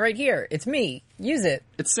philosopher's stone right here. It's me. Use it."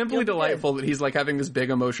 It's simply delightful that he's like having this big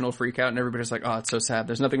emotional freak out, and everybody's like, "Oh, it's so sad.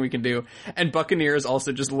 There's nothing we can do." And Buccaneer is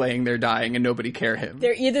also just laying there dying, and nobody care him.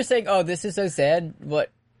 They're either saying, "Oh, this is so sad. What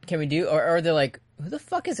can we do?" Or they're like, "Who the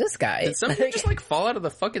fuck is this guy? Did somebody just like fall out of the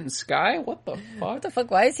fucking sky? What the fuck? What the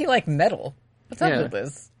fuck? Why is he like metal? What's up with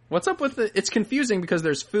this? What's up with it's confusing because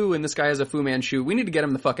there's Fu and this guy has a Fu Manchu. We need to get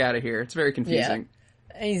him the fuck out of here. It's very confusing." Yeah.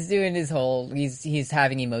 And he's doing his whole, he's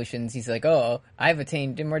having emotions. He's like, "Oh, I've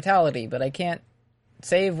attained immortality, but I can't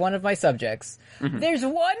save one of my subjects." Mm-hmm. There's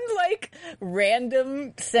one like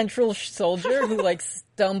random central soldier who like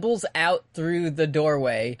stumbles out through the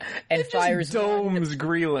doorway and fires domes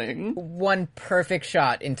Greeling one perfect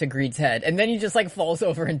shot into Greed's head, and then he just like falls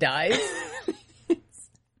over and dies.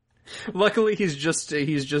 Luckily, he's just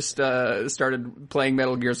started playing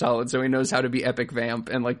Metal Gear Solid, so he knows how to be epic vamp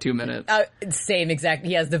in like 2 minutes. Same exact.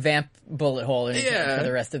 He has the vamp bullet hole in his head for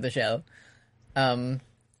the rest of the show.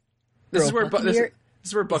 This is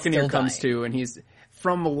where Buccaneer comes to, and he's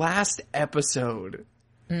from last episode.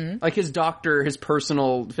 Mm-hmm. Like his doctor, his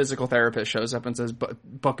personal physical therapist shows up and says,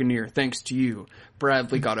 "Buccaneer, thanks to you,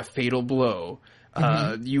 Bradley got a fatal blow.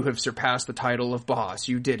 You have surpassed the title of boss.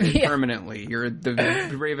 You did it permanently. You're the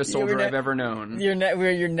bravest soldier I've ever known. You're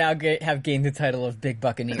now have gained the title of Big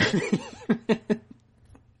Buccaneer."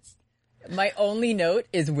 My only note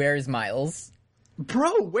is, where is Miles?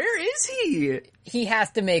 Bro, where is he? He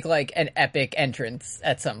has to make like an epic entrance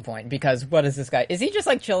at some point, because what is this guy? Is he just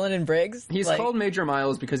like chilling in Briggs? He's called Major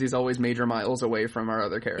Miles because he's always Major Miles away from our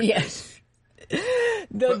other characters. Yes.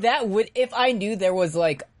 Though that would, if I knew there was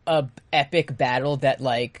like a epic battle that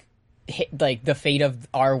like the fate of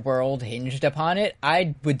our world hinged upon it,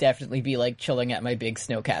 I would definitely be like chilling at my big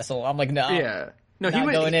snow castle. I'm like, no,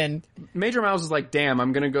 going in. Major Miles was like, "Damn,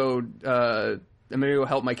 I'm gonna go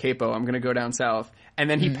help my capo. I'm gonna go down south." And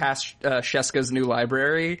then he passed Sheska's new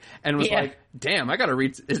library and was like, "Damn, I gotta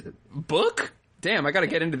read book. Damn, I gotta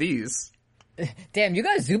get into these." Damn, you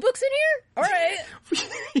got zoo books in here? All right.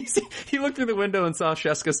 He looked through the window and saw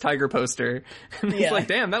Sheska's tiger poster, and he's like,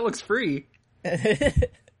 "Damn, that looks free."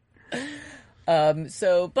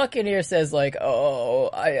 So Buccaneer says like, "Oh,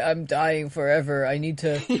 I'm dying forever. I need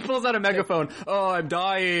to." He pulls out a megaphone. "Oh, I'm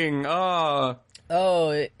dying. Oh,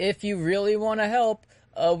 if you really want to help,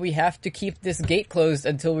 we have to keep this gate closed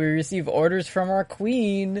until we receive orders from our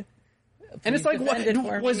queen." And it's like,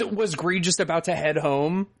 what was Greed just about to head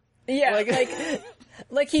home? Yeah,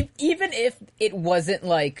 like he, even if it wasn't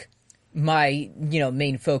like my,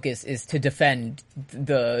 main focus is to defend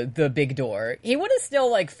the big door, he would have still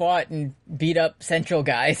like fought and beat up Central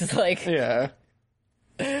guys. Like, yeah,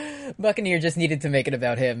 Buccaneer just needed to make it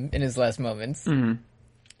about him in his last moments. Mm-hmm.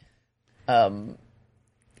 And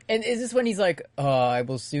is this when he's like, "Oh, I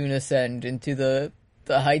will soon ascend into the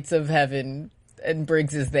heights of heaven," and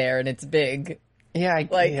Briggs is there and it's big. Yeah,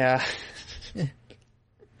 yeah.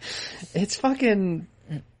 It's fucking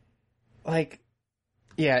like,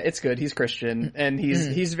 yeah, it's good. He's Christian, and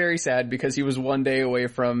he's very sad because he was one day away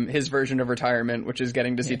from his version of retirement, which is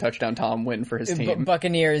getting to see Touchdown Tom win for his team.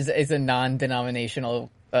 Buccaneer is a non-denominational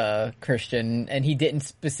Christian, and he didn't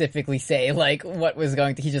specifically say like what was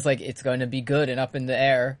going to. He's just like, it's going to be good and up in the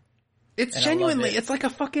air. It's genuinely, it's like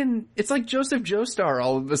it's like Joseph Joestar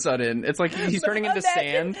all of a sudden. It's like he's turning into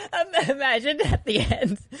sand. Imagine at the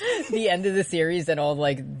end of the series, and all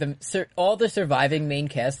the surviving main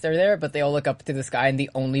cast are there, but they all look up to the sky, and the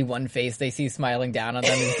only one face they see smiling down on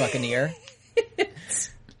them is Buccaneer.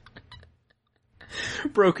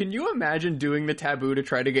 Bro, can you imagine doing the taboo to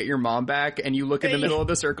try to get your mom back, and you look in the middle of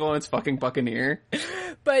the circle and it's fucking Buccaneer?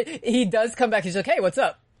 But he does come back. He's like, "Hey, what's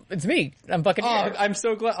up? It's me. I'm Buccaneer." Oh, I'm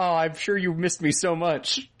so glad. Oh, I'm sure you missed me so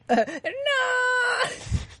much. No.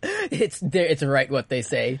 It's right what they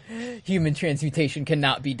say. Human transmutation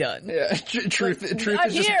cannot be done. Yeah, truth I'm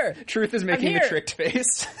is here. Truth is making the here. tricked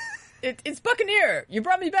face. It's Buccaneer. You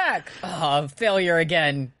brought me back. Oh, failure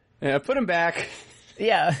again. Yeah, put him back.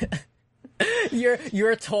 Yeah.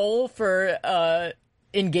 Your toll for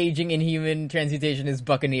engaging in human transmutation is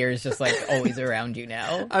Buccaneer is just like always around you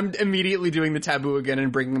now. I'm immediately doing the taboo again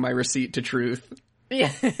and bringing my receipt to Truth.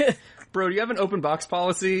 Yeah. Bro, do you have an open box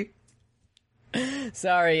policy?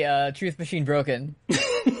 Sorry, truth machine broken.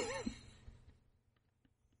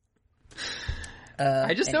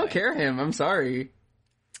 I just don't care him. I'm sorry.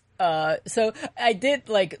 So I did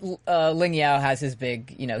like Ling Yao has his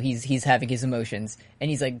big, he's having his emotions, and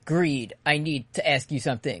he's like, "Greed, I need to ask you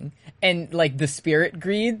something." And like the spirit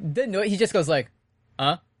Greed, he just goes like,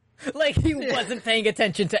 "Huh?" Like he wasn't paying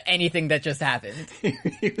attention to anything that just happened.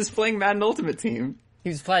 He was playing Madden Ultimate Team. He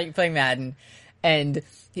was playing Madden, and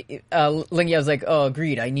Ling Yao's like, "Oh,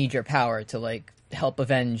 Greed, I need your power to like help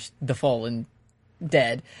avenge the fallen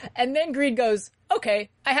dead." And then Greed goes, "Okay,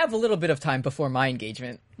 I have a little bit of time before my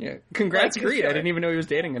engagement. Yeah, congrats, Like, Greed. I sure. didn't even know he was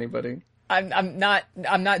dating anybody. I'm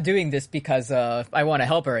not doing this because I want to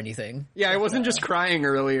help or anything." Yeah, I wasn't just crying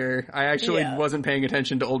earlier. I actually Yeah. wasn't paying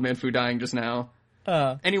attention to Old Man Fu dying just now.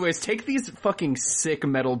 Anyways, take these fucking sick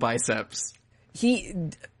metal biceps.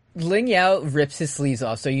 Ling Yao rips his sleeves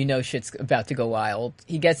off, so you know shit's about to go wild.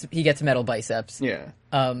 He gets metal biceps. Yeah.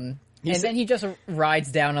 And then he just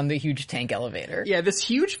rides down on the huge tank elevator. Yeah, this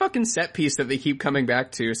huge fucking set piece that they keep coming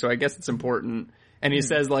back to, so I guess it's important. And he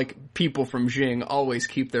says, like, people from Jing always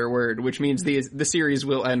keep their word, which means the series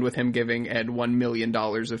will end with him giving Ed $1 million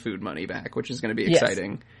of food money back, which is going to be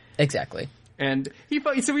exciting. Yes, exactly. And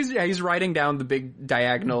he's riding down the big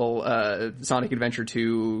diagonal Sonic Adventure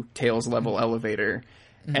 2 Tails level elevator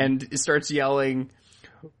and starts yelling,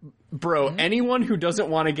 "Bro, anyone who doesn't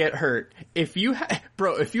want to get hurt, if you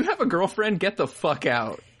have a girlfriend, get the fuck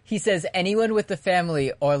out." He says, "Anyone with a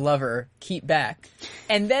family or lover, keep back."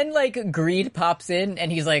 And then, like, Greed pops in,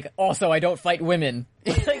 and he's like, "Also, I don't fight women."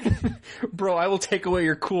 Like, "Bro, I will take away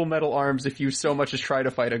your cool metal arms if you so much as try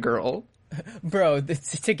to fight a girl." "Bro,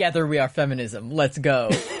 together we are feminism. Let's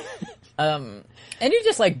go." And he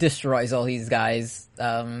just, like, destroys all these guys.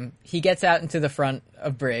 He gets out into the front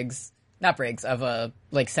of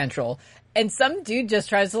Central. And some dude just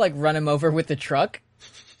tries to, like, run him over with the truck.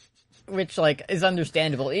 Which, like, is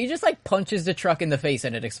understandable. He just, like, punches the truck in the face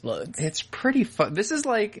and it explodes. It's pretty fun. This is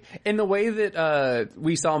like, in the way that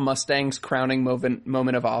we saw Mustang's crowning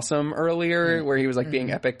moment of awesome earlier, where he was, like,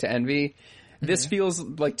 being epic to envy. This feels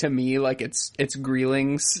like, to me, like it's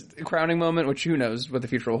Greeling's crowning moment, which who knows what the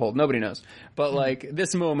future will hold. Nobody knows. But, like,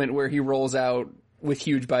 this moment where he rolls out with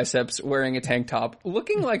huge biceps, wearing a tank top,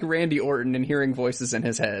 looking like Randy Orton and hearing voices in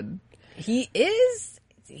his head. He's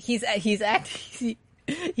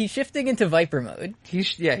shifting into Viper mode. He's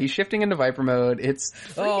shifting into Viper mode. It's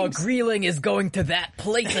Greeling is going to that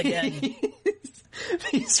place again.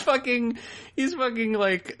 He's fucking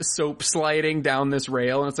like soap sliding down this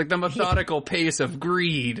rail, and it's like the methodical pace of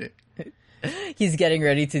Greed. He's getting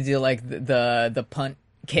ready to do like the punt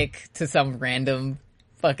kick to some random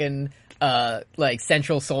fucking like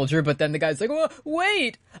Central soldier, but then the guy's like, "Well,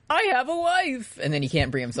 wait, I have a wife," and then he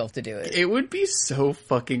can't bring himself to do it. It would be so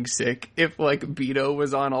fucking sick if, like, Beto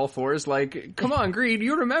was on all fours, like, "Come on, Greed,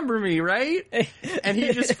 you remember me, right?" And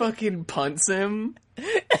he just fucking punts him.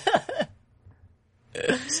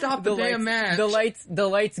 Stop the damn match. The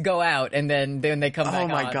lights go out, and then they come back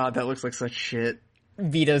on. Oh my god, that looks like such shit.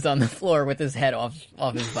 Vito's on the floor with his head off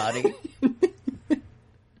his body.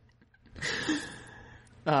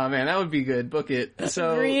 Oh man, that would be good. Book it.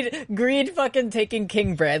 So Greed fucking taking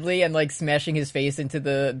King Bradley and like smashing his face into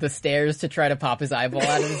the stairs to try to pop his eyeball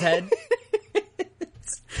out of his head.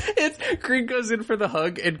 Greed goes in for the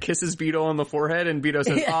hug and kisses Beto on the forehead, and Beto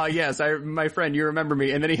says, "Ah, yes, my friend, you remember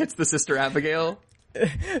me." And then he hits the sister Abigail.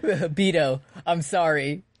 Beto, I'm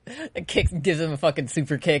sorry. Gives him a fucking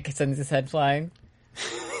super kick, sends his head flying.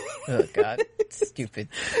 Oh god, stupid.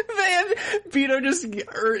 Man, Beto just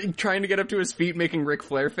trying to get up to his feet, making Ric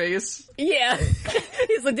Flair face. Yeah,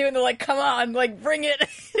 he's like doing the like, "Come on, like bring it."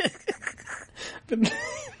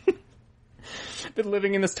 Been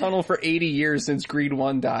living in this tunnel for 80 years since Greed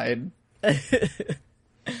 1 died.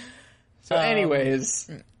 So anyways,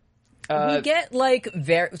 we get like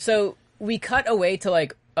so we cut away to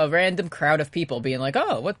like a random crowd of people being like,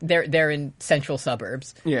 oh, what? They're in central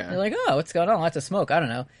suburbs. Yeah. They're like, oh, what's going on? Lots of smoke. I don't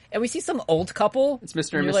know. And we see some old couple. It's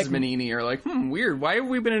Mr. and Mrs. like, Manini are like, weird. Why have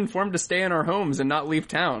we been informed to stay in our homes and not leave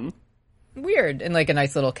town? Weird. And like a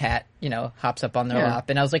nice little cat, hops up on their lap.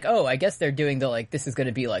 And I was like, oh, I guess they're doing this is going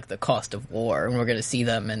to be like the cost of war, and we're going to see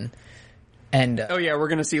them and oh yeah, we're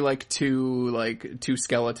gonna see like two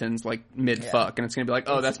skeletons like mid fuck, and it's gonna be like,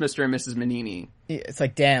 oh, that's Mr. and Mrs. Manini. it's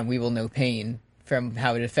like, damn, we will know pain from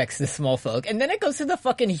how it affects the small folk. And then it goes to the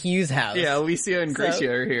fucking Hughes house. Yeah, Alicia and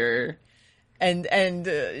Gracia are here. And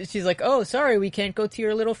she's like, oh, sorry, we can't go to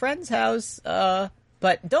your little friend's house.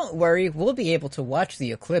 But don't worry, we'll be able to watch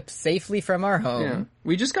the eclipse safely from our home. Yeah.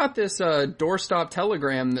 We just got this doorstop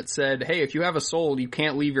telegram that said, hey, if you have a soul, you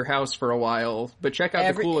can't leave your house for a while, but check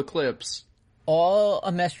out the cool eclipse. All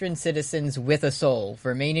Amestran citizens with a soul,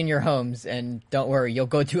 remain in your homes, and don't worry, you'll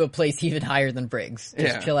go to a place even higher than Briggs.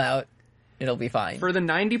 Just chill out. It'll be fine. For the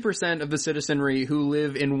 90% of the citizenry who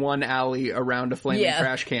live in one alley around a flaming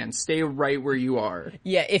trash can, stay right where you are.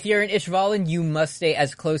 Yeah, if you're in Ishvalan, you must stay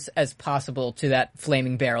as close as possible to that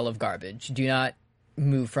flaming barrel of garbage. Do not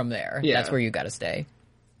move from there. Yeah. That's where you gotta stay.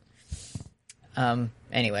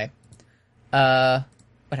 Anyway.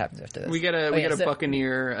 What happens after this? We get a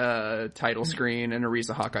Buccaneer title screen and a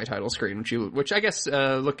Risa Hawkeye title screen, which I guess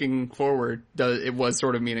looking forward, it was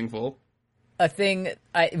sort of meaningful. A thing,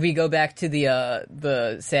 we go back to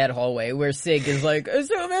the sad hallway where Sig is like,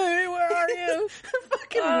 Azumi, where are you?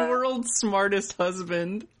 Fucking world's smartest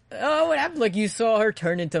husband. Oh, what happened? Like, you saw her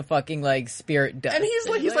turn into fucking, like, spirit dust. And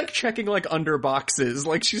he's checking, like, under boxes.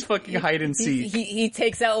 Like, she's fucking hide and seek. He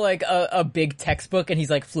takes out, like, a big textbook and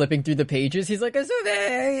he's, like, flipping through the pages. He's like,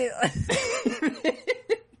 Azumi!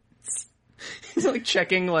 He's, like,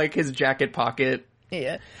 checking, like, his jacket pocket.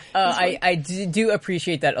 Yeah. I do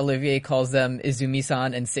appreciate that Olivier calls them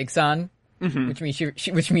Izumi-san and Sig-san, which means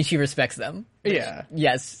she respects them. Yeah.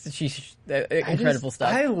 Yes, she's incredible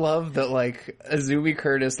stuff. I love that, like, Azumi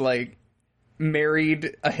Curtis, like,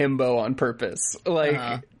 married a himbo on purpose.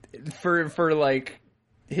 Like, for like,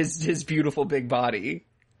 his beautiful big body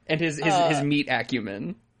and his meat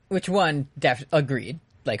acumen. Which one, agreed.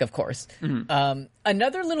 Like, of course.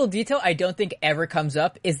 Another little detail I don't think ever comes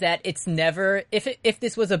up is that it's never, if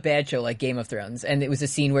this was a bad show like Game of Thrones, and it was a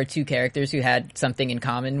scene where two characters who had something in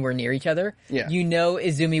common were near each other,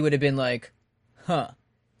 Izumi would have been like,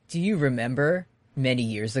 do you remember many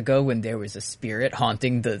years ago when there was a spirit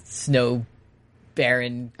haunting the snow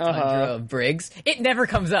barren tundra of Briggs? It never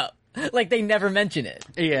comes up. Like, they never mention it.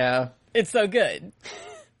 Yeah. It's so good.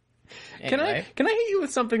 Anyway. Can I hit you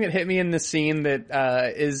with something that hit me in this scene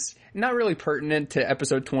that is not really pertinent to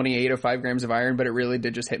episode 28 of 5 Grams of Iron, but it really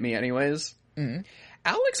did just hit me anyways?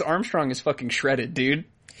 Alex Armstrong is fucking shredded, dude.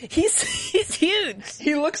 He's huge.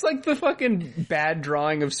 He looks like the fucking bad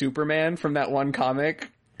drawing of Superman from that one comic.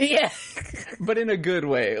 Yeah. But in a good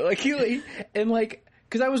way. Like,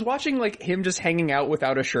 because I was watching, like, him just hanging out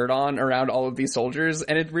without a shirt on around all of these soldiers,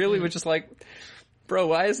 and it really was just like, bro,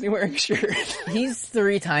 why isn't he wearing a shirt? He's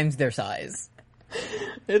 3 times their size.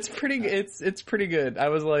 It's pretty good. I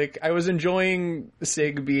was enjoying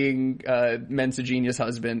Sig being Mensa Genius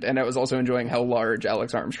husband, and I was also enjoying how large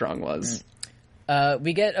Alex Armstrong was.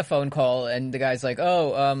 We get a phone call, and the guy's like,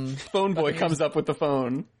 Phone boy comes up with the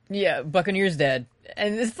phone. Yeah, Buccaneer's dead.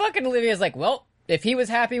 And this fucking Olivia's like, well, if he was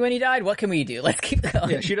happy when he died, what can we do? Let's keep going.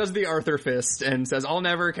 Yeah, she does the Arthur fist and says, I'll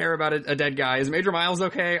never care about a dead guy. Is Major Miles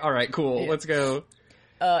okay? All right, cool. Let's go.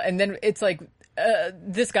 And then it's like,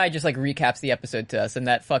 this guy just like recaps the episode to us, and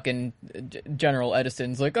that fucking General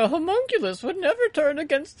Edison's like, a homunculus would never turn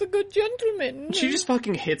against the good gentleman. She just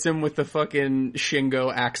fucking hits him with the fucking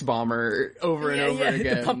Shingo axe bomber over and over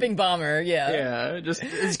again. The pumping bomber, Yeah, just,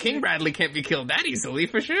 King Bradley can't be killed that easily,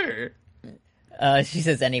 for sure. She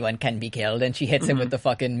says anyone can be killed, and she hits him with the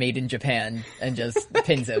fucking Made in Japan and just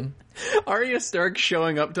pins him. Arya Stark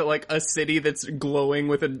showing up to, like, a city that's glowing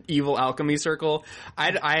with an evil alchemy circle.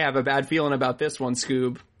 I have a bad feeling about this one,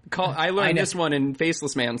 Scoob. I learned this one in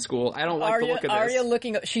Faceless Man school. I don't like the look of this. Arya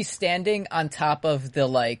looking up, she's standing on top of the,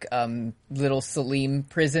 like, little Salim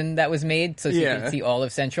prison that was made, so she can see all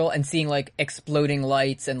of Central, and seeing, like, exploding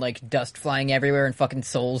lights and, like, dust flying everywhere and fucking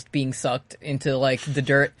souls being sucked into, like, the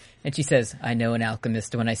dirt. And she says, I know an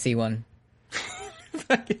alchemist when I see one.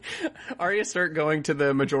 Arya Stark going to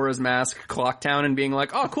the Majora's Mask clock town and being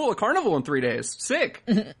like, oh, cool, a carnival in 3 days. Sick.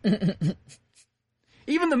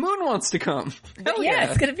 Even the moon wants to come. Hell yeah,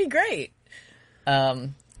 it's gonna be great.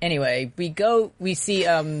 Anyway, we see,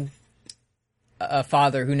 a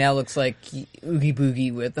father who now looks like Oogie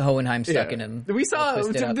Boogie with the Hohenheim stuck in him. We saw all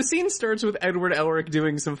twisted up. the scene starts with Edward Elric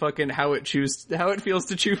doing some fucking how it feels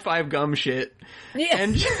to chew 5 gum shit. Yeah.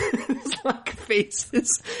 And just like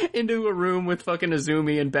faces into a room with fucking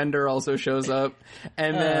Azumi, and Bender also shows up.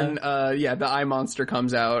 And then the eye monster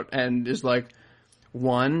comes out and is like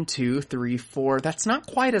 1, 2, 3, 4. That's not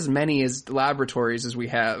quite as many as laboratories as we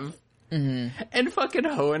have. Mm-hmm. And fucking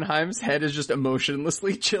Hohenheim's head is just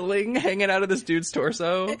emotionlessly chilling, hanging out of this dude's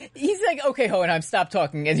torso. He's like, okay, Hohenheim, stop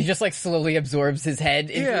talking. And he just like slowly absorbs his head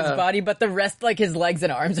into his body, but the rest, like his legs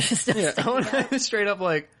and arms are just Hohenheim is straight up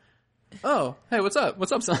like, oh, hey, what's up?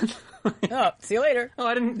 What's up, son? Oh, see you later. Oh,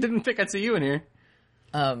 I didn't think I'd see you in here.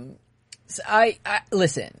 So I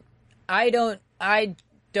listen, I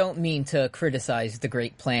don't mean to criticize the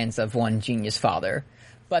great plans of one genius father.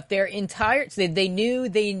 But their entire... They knew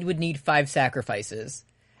they would need 5 sacrifices.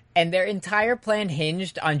 And their entire plan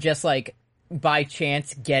hinged on just, like, by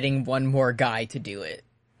chance getting one more guy to do it.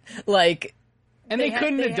 Like... And they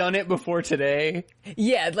couldn't have done it before today.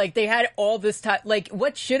 Yeah, like, they had all this time... Like,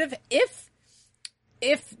 what should have... If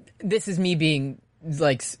this is me being,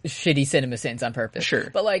 like, shitty cinema sins on purpose. Sure.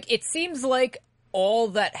 But, like, it seems like all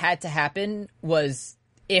that had to happen was...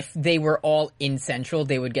 If they were all in Central,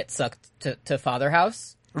 they would get sucked to Father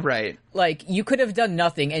House. Right. Like, you could have done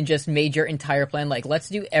nothing and just made your entire plan, like, let's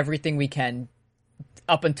do everything we can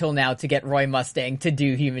up until now to get Roy Mustang to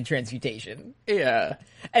do human transmutation. Yeah.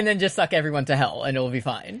 And then just suck everyone to hell, and it'll be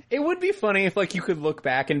fine. It would be funny if, like, you could look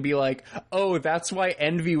back and be like, oh, that's why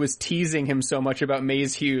Envy was teasing him so much about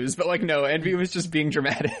Maze Hughes. But, like, no, Envy was just being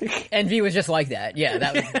dramatic. Envy was just like that. Yeah,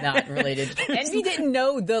 that was not related. Envy didn't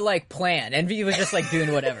know the, like, plan. Envy was just, like,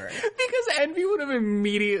 doing whatever. Because Envy would have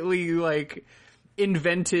immediately, like...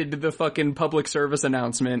 invented the fucking public service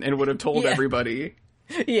announcement and would have told everybody.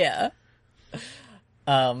 Yeah.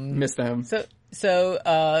 Miss them.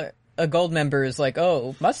 So, a gold member is like,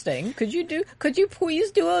 oh, Mustang, could you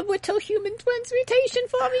please do a Whittle human transmutation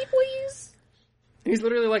for me, please? He's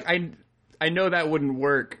literally like, I know that wouldn't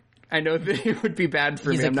work. I know that it would be bad for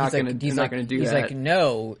me. I'm not gonna do that. He's like,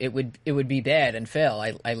 no, it would be bad and fail.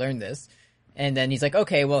 I learned this. And then he's like,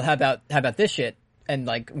 okay, well, how about this shit? And,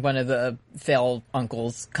 like, one of the fail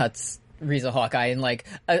uncles cuts Riza Hawkeye, and, like,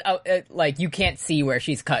 you can't see where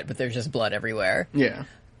she's cut, but there's just blood everywhere. Yeah.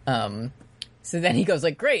 So then he goes,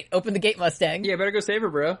 like, great, open the gate, Mustang. Yeah, better go save her,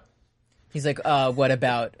 bro. He's like, what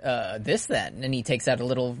about, this then? And he takes out a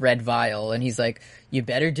little red vial, and he's like, you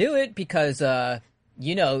better do it, because,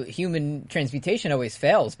 human transmutation always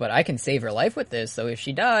fails, but I can save her life with this, so if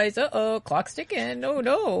she dies, clock's ticking, oh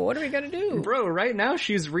no, what are we gonna do? Bro, right now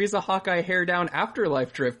she's Riza Hawkeye hair down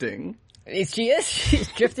afterlife drifting. She's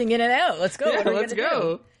drifting in and out, let's go. Yeah, let's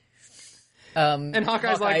go. And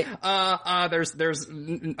Hawkeye's like, there's,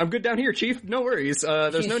 I'm good down here, Chief, no worries,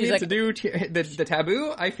 there's no need to do the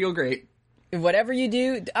taboo, I feel great. Whatever you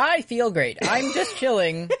do, I feel great, I'm just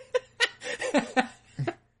chilling.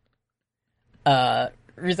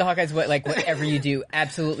 Riza Hawkeye's whatever you do,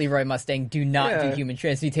 absolutely Roy Mustang, do not do human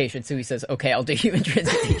transmutation. So he says, okay, I'll do human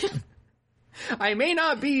transmutation. I may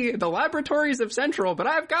not be the laboratories of Central, but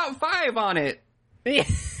I've got 5 on it.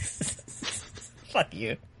 Fuck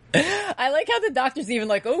you. I like how the doctor's even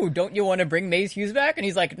like, oh, don't you want to bring Maze Hughes back? And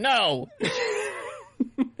he's like, no.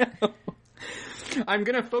 No. I'm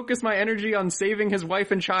gonna focus my energy on saving his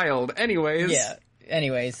wife and child. Anyways. Yeah.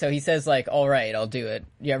 Anyway, so he says, like, all right, I'll do it.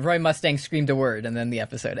 Yeah, Roy Mustang screamed a word, and then the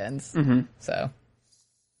episode ends. Mm-hmm. So.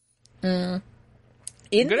 Good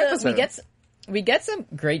episode. We get some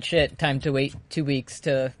great shit. Time to wait 2 weeks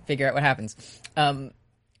to figure out what happens.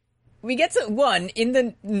 We get to, in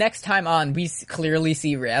the next time on, we clearly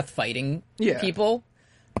see Wrath fighting people.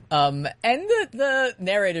 And the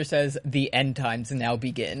narrator says, the end times now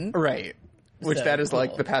begin. Right. Which that is cool.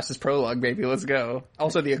 Like the past is prologue, baby. Let's go.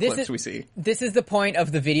 Also the eclipse we see. This is the point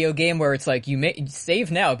of the video game where it's like, you may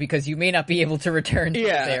save now because you may not be able to return to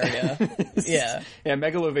this area. Yeah. Yeah,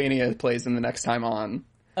 Megalovania plays in the next time on.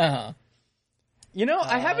 Uh-huh. You know,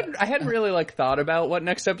 I hadn't really like thought about what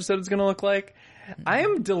next episode is going to look like. I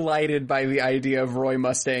am delighted by the idea of Roy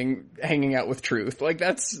Mustang hanging out with Truth. Like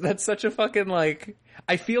that's such a fucking like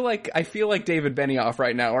I feel like David Benioff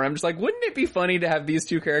right now, where I'm just like, wouldn't it be funny to have these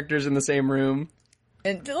two characters in the same room?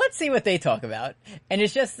 And let's see what they talk about. And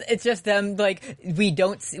it's just them, like,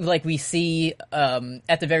 we see,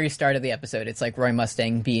 at the very start of the episode, it's like Roy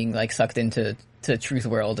Mustang being, like, sucked into Truth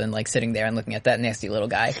World and, like, sitting there and looking at that nasty little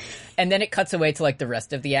guy. And then it cuts away to, like, the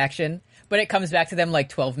rest of the action. But it comes back to them, like,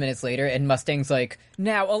 12 minutes later, and Mustang's like,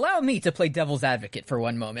 now allow me to play devil's advocate for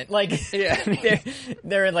one moment. Like, yeah.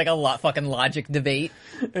 they're in, like, a fucking logic debate.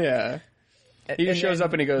 Yeah. He just shows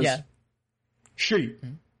up and he goes, She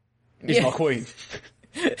is Yeah. my queen.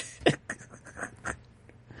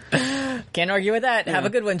 Can't argue with that. Have a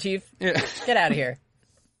good one, Chief. Yeah. Get out of here.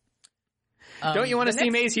 Don't you want to the see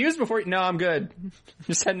next- Maze Hughes before? No, I'm good.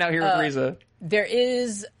 Just heading out here with Riza. There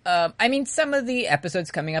is, I mean, some of the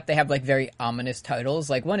episodes coming up, they have like very ominous titles.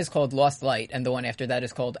 Like one is called Lost Light, and the one after that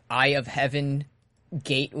is called Eye of Heaven,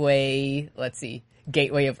 Gateway,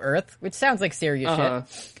 Gateway of Earth, which sounds like serious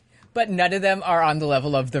shit. But none of them are on the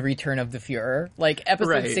level of The Return of the Führer. Like, episode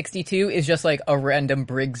Right. 62 is just like a random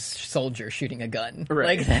Briggs soldier shooting a gun.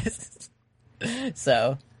 Right. Like, that's...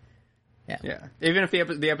 So... Yeah, even if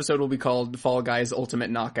the episode will be called Fall Guys Ultimate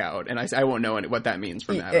Knockout, and I won't know what that means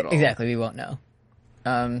from that at all. Exactly, we won't know.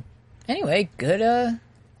 Anyway, good episode.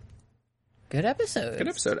 Good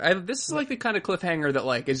episode. This is like the kind of cliffhanger that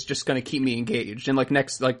like is just going to keep me engaged. And like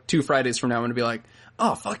next, like 2 Fridays from now, I'm going to be like,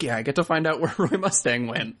 oh fuck yeah, I get to find out where Roy Mustang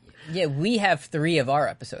went. Yeah, we have 3 of our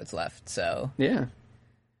episodes left, so Yeah.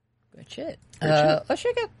 good shit. Let's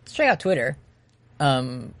check out Twitter.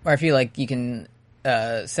 Or if you like, you can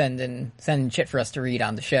send shit for us to read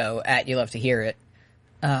on the show at You Love to Hear It.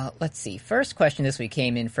 Let's see. First question this week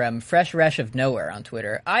came in from Fresh Resh of Nowhere on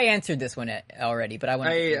Twitter. I answered this one already, but I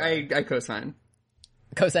want to I co-sign.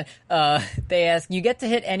 cosign. They ask, you get to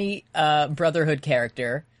hit any Brotherhood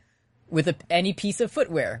character with any piece of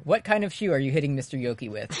footwear. What kind of shoe are you hitting Mr.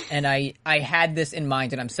 Yoki with? And I had this in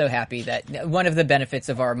mind, and I'm so happy that one of the benefits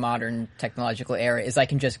of our modern technological era is I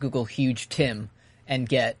can just Google Huge Tim and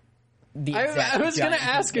get the exact I was going to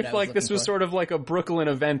giant ask boot that if I like this looking was for. sort of like a Brooklyn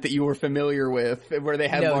event that you were familiar with, where they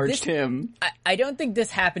had No, large this- Tim. I don't think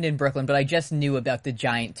this happened in Brooklyn, but I just knew about the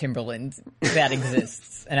giant Timberland that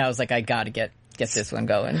exists, and I was like, I gotta get this one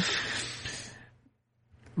going.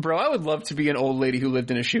 Bro, I would love to be an old lady who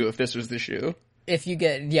lived in a shoe if this was the shoe. If you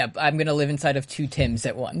get, yeah, I'm gonna live inside of 2 Tims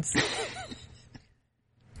at once.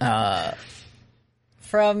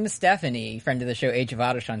 From Stephanie, friend of the show, Age of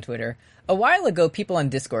Oddish on Twitter. A while ago, people on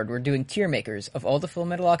Discord were doing tier makers of all the Full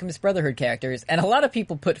Metal Alchemist Brotherhood characters, and a lot of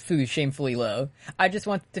people put Fu shamefully low. I just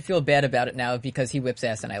want to feel bad about it now because he whips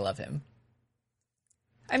ass and I love him.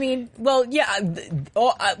 I mean, well, yeah,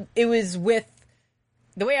 it was with...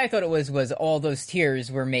 The way I thought it was all those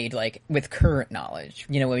tiers were made, like, with current knowledge.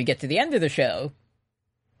 You know, when we get to the end of the show,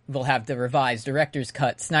 we'll have the revised director's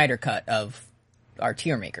cut, Snyder cut of our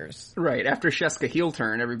tier makers. Right, after Sheska heel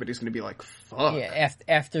turn, everybody's going to be like, fuck. Yeah,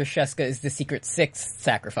 after Sheska is the secret 6th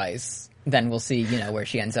sacrifice, then we'll see, you know, where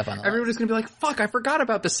she ends up on the list. Everybody's going to be like, fuck, I forgot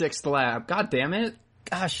about the 6th lab. God damn it.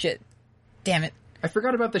 Ah, shit. Damn it. I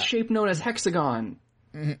forgot about the shape known as hexagon.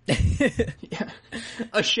 Yeah.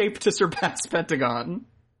 A shape to surpass pentagon.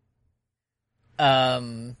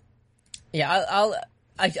 Yeah,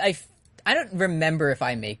 I don't remember if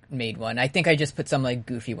I made one. I think I just put some like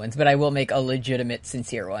goofy ones, but I will make a legitimate,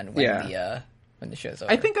 sincere one when the show's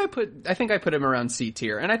over. I think I put him around C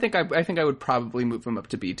tier, and I think I would probably move him up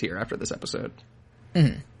to B tier after this episode.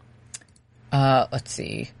 Let's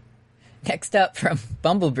see. Next up from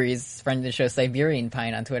Bumblebree's friend of the show, Siberian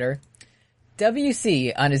Pine on Twitter.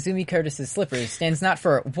 WC on Izumi Curtis's slippers stands not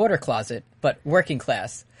for water closet, but working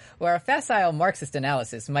class. Where a facile Marxist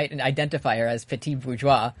analysis might identify her as petit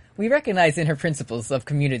bourgeois, we recognize in her principles of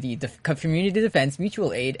community defense,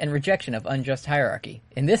 mutual aid, and rejection of unjust hierarchy.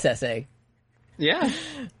 In this essay, Yeah.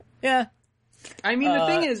 yeah. I mean, the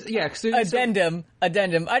thing is, yeah. Addendum. I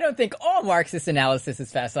don't think all Marxist analysis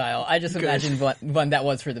is facile. I just imagined one that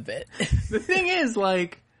was for the bit. The thing is,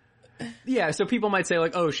 like, yeah, so people might say,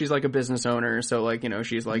 like, oh, she's like a business owner, so, like, you know,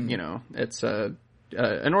 she's like, you know, it's an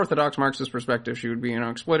orthodox Marxist perspective. She would be, you know,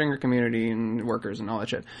 exploiting her community and workers and all that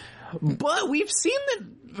shit. But we've seen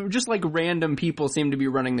that just, like, random people seem to be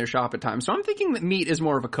running their shop at times. So I'm thinking that Meat is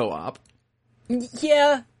more of a co-op.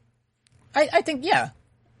 Yeah. I think, yeah.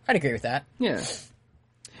 I'd agree with that. Yeah.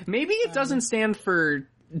 Maybe it doesn't stand for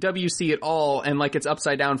WC at all, and, like, it's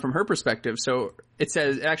upside down from her perspective. So it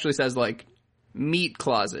actually says, like, Meat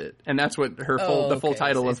Closet, and that's what the full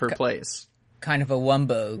title of her place. Kind of a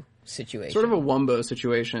Wumbo situation. Sort of a Wumbo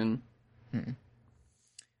situation.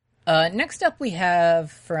 Next up we have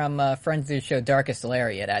from friends of the show Darkest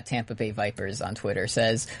Lariat at Tampa Bay Vipers on Twitter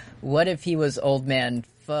says, what if he was old man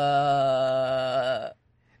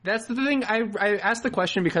That's the thing. I asked the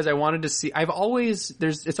question because I wanted to see.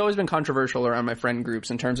 It's always been controversial around my friend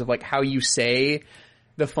groups in terms of like how you say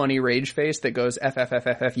the funny rage face that goes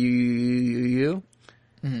FFFFFU.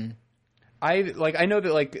 I know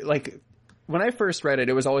that like when I first read it,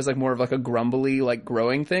 it was always like more of like a grumbly like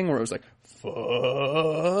growing thing where it was like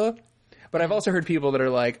fuh. But I've also heard people that are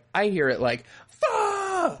like, I hear it like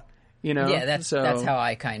fuh, You know? Yeah, that's how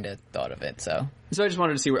I kind of thought of it. So I just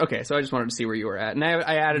wanted to see where you were at. And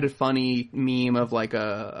I added a funny meme of like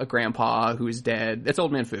a grandpa who's dead. It's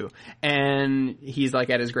Old Man Fu. And he's like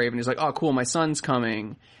at his grave and he's like, oh cool, my son's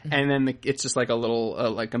coming. And then it's just like a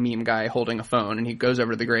little, like a meme guy holding a phone, and he goes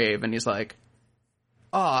over to the grave and he's like,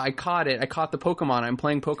 oh, I caught it. I caught the Pokemon. I'm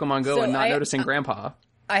playing Pokemon Go and not noticing grandpa.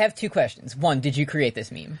 I have two questions. One, did you create this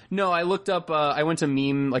meme? No, I looked up, I went to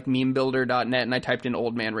memebuilder.net and I typed in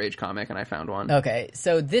Old Man Rage comic and I found one. Okay,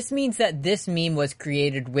 so this means that this meme was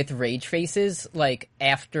created with rage faces, like,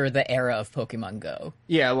 after the era of Pokemon Go.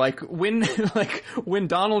 Yeah, like, when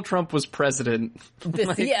Donald Trump was president,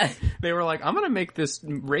 they were like, I'm gonna make this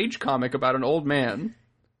rage comic about an old man.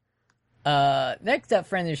 Next up,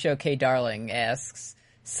 friend of the show, Kay Darling, asks,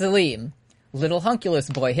 Salim, little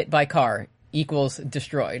hunkulus boy hit by car equals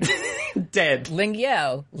destroyed. Dead. Ling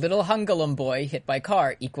Yao, little hungulum boy hit by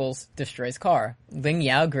car equals destroys car. Ling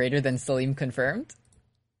Yao greater than Salim confirmed?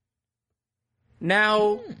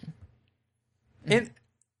 Now,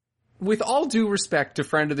 with all due respect to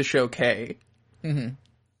friend of the show, Kay,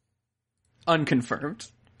 unconfirmed.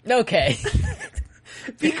 Okay.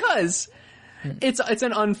 Because it's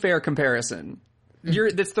an unfair comparison.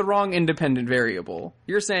 That's the wrong independent variable.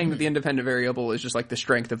 You're saying that the independent variable is just like the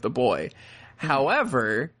strength of the boy.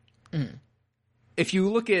 However, if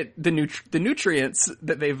you look at the nutrients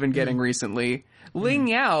that they've been getting recently, Ling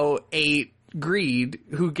Yao ate Greed,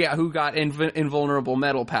 who got invulnerable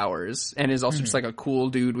metal powers, and is also just like a cool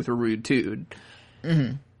dude with a rude tude.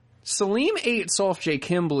 Salim ate Solf J.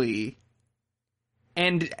 Kimbley,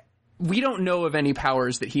 and we don't know of any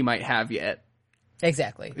powers that he might have yet.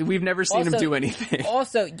 Exactly. We've never seen him do anything.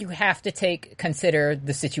 Also, you have to consider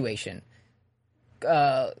the situation.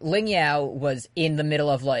 Ling Yao was in the middle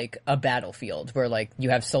of, like, a battlefield where, like,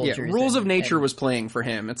 you have soldiers. Yeah, Rules of Nature was playing for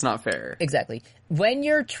him. It's not fair. Exactly. When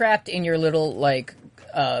you're trapped in your little, like,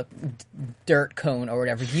 dirt cone or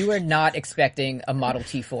whatever, you are not expecting a Model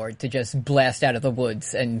T Ford to just blast out of the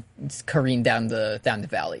woods and careen down the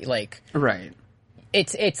valley. Like, right.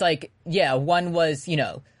 It's like, yeah, one was, you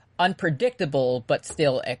know, unpredictable, but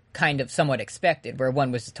still kind of somewhat expected, where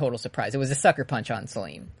one was a total surprise. It was a sucker punch on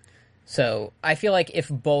Salim. So I feel like if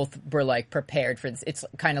both were like prepared for this, it's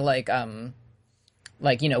kind of like,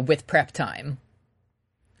 you know, with prep time,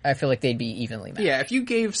 I feel like they'd be evenly matched. Yeah, if you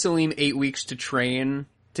gave Salim 8 weeks to train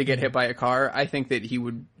to get hit by a car, I think that he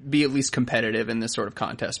would be at least competitive in this sort of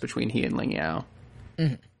contest between he and Ling Yao.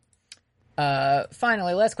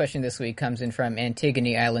 Finally, last question this week comes in from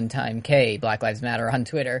Antigone Island Time K, Black Lives Matter on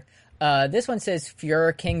Twitter. This one says,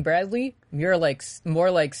 Fuhrer King Bradley? You're like, more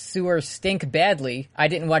like Sewer Stink Badly. I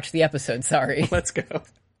didn't watch the episode, sorry. Let's go.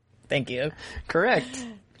 Thank you. Correct.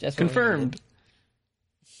 Just confirmed.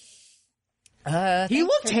 He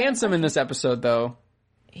looked handsome in this episode, though.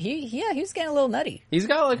 He was getting a little nutty. He's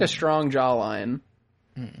got like a strong jawline.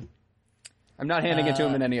 I'm not handing it to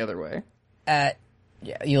him in any other way.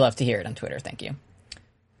 Yeah, you'll have to hear it on Twitter. Thank you.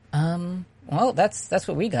 Well, that's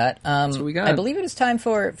what we got. That's what we got. I believe it is time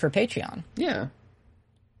for Patreon. Yeah.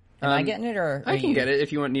 Am I getting it, or I can get it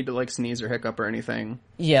if you need to like sneeze or hiccup or anything.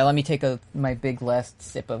 Yeah, let me take my big last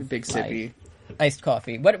sip of big sippy iced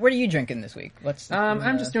coffee. What are you drinking this week?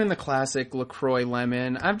 I'm just doing the classic LaCroix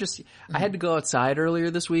lemon. I had to go outside earlier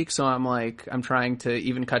this week, so I'm trying to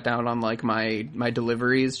even cut down on like my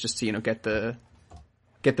deliveries just to, you know, get the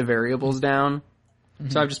variables down.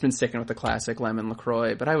 So I've just been sticking with the classic lemon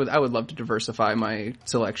LaCroix, but I would love to diversify my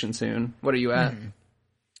selection soon. What are you at?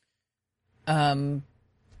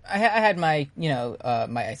 I had my, you know,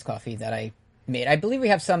 my iced coffee that I made. I believe we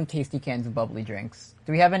have some tasty cans of bubbly drinks.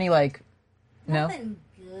 Do we have any, like, no?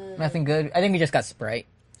 Nothing good? I think we just got Sprite.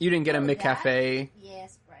 You didn't get a McCafe? Yeah,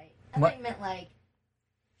 Sprite. I thought you meant, like,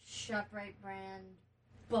 ShopRite brand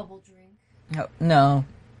bubble drink. No.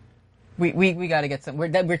 We gotta get some.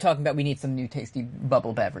 We're talking about we need some new tasty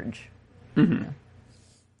bubble beverage. Mm-hmm. Yeah.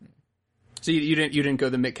 So you didn't go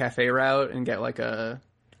the McCafe route and get like a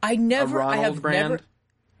Ronald brand?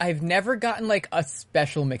 I've never gotten like a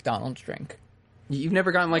special McDonald's drink. You've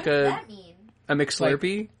never gotten like what does that mean? A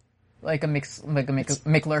McSlurpee? Like a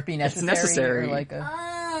McLurpee necessary? It's necessary. Or like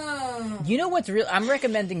You know what's real? I'm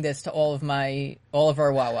recommending this to all of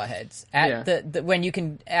our Wawa heads. When you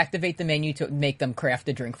can activate the menu to make them craft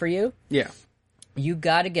a drink for you. Yeah. You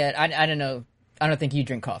gotta get, I don't know, I don't think you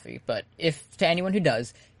drink coffee, but to anyone who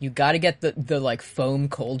does, you gotta get the like foam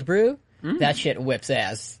cold brew. That shit whips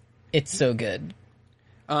ass. It's so good.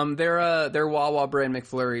 Their Wawa brand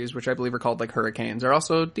McFlurries, which I believe are called like Hurricanes, are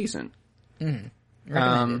also decent.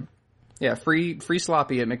 Yeah, free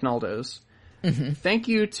sloppy at McNaldo's. Thank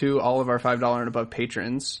you to all of our $5 and above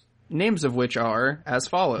patrons, names of which are as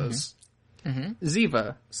follows.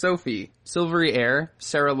 Ziva, Sophie, Silvery Air,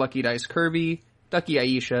 Sarah Lucky Dice Kirby, Ducky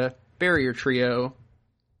Aisha, Barrier Trio,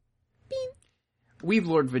 Weave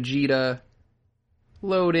Lord Vegeta,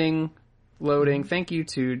 Loading. Thank you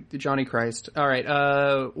to Johnny Christ. All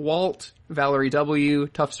right, Walt, Valerie W,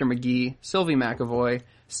 Tufster McGee, Sylvie McAvoy,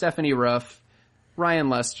 Stephanie Ruff, Ryan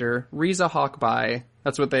Lester, Riza Hawkby.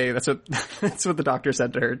 That's what the doctor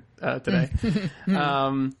said to her today.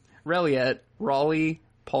 Reliette, Raleigh,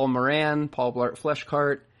 Paul Moran, Paul Blart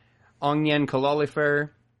Fleshcart, Ongyen Kalalifer,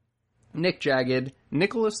 Nick Jagged,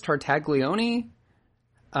 Nicholas Tartaglione,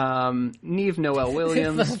 Neve Noel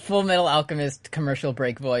Williams. Full Metal Alchemist commercial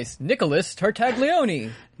break voice. Nicholas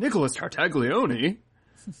Tartaglione. Nicholas Tartaglione?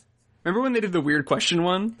 Remember when they did the weird question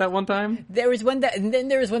one that one time? There was one that, and then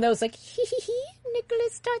there was one that was like, hee hee hee,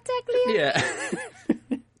 Nicholas Tartaglione. Yeah.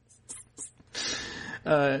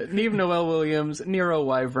 Neve Noel Williams, Nero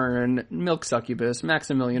Wyvern, Milk Succubus,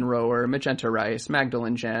 Maximilian Rower, Magenta Rice,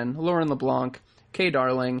 Magdalene Jen, Lauren LeBlanc, Kay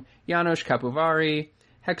Darling, Janos Capuvari,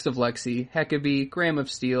 Hex of Lexi, Heckabee, Graham of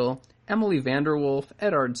Steel, Emily Vanderwolf,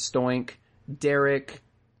 Edard Stoink, Derek.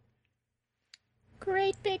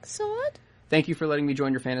 Great big sword. Thank you for letting me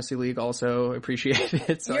join your fantasy league also. Appreciate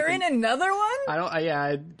it. So You're in another one?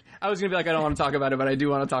 I was gonna be like, I don't want to talk about it, but I do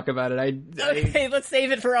want to talk about it. Okay, let's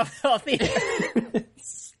save it for off the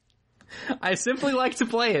I simply like to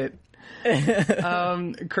play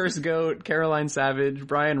it. Curse Goat, Caroline Savage,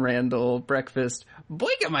 Brian Randall, Breakfast,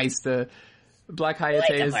 Boigemeister, Black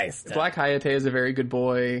Hayate is a very good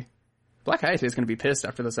boy. Black Hayate is going to be pissed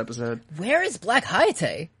after this episode. Where is Black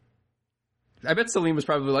Hayate? I bet Salim was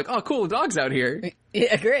probably like, oh, cool, the dog's out here.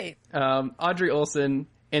 Yeah, great. Audrey Olson,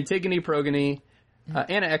 Antigone Progony,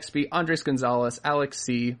 Anna Exby, Andres Gonzalez, Alex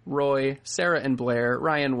C., Roy, Sarah and Blair,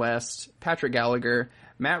 Ryan West, Patrick Gallagher,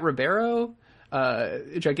 Matt Ribeiro,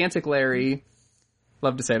 Gigantic Larry,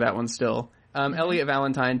 love to say that one still, Elliot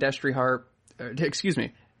Valentine, Destry Harp, excuse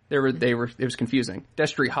me, it was confusing.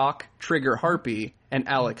 Destry Hawk, Trigger Harpy, and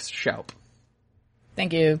Alex Schaup.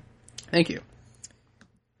 Thank you. Thank you.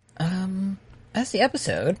 That's the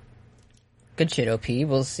episode. Good shit, OP.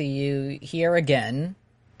 We'll see you here again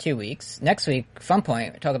 2 weeks. Next week, Fun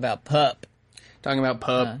Point, we talk about Pup. Talking about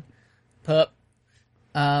Pup. Pup.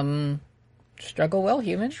 Struggle Well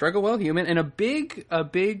Human. Struggle Well Human. And a big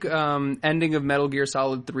ending of Metal Gear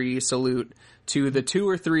Solid 3 salute to the 2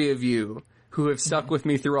 or 3 of you who have stuck with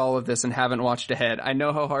me through all of this and haven't watched ahead. I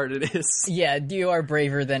know how hard it is. Yeah, you are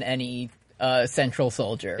braver than any Central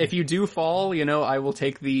Soldier. If you do fall, I will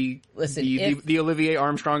take the Olivier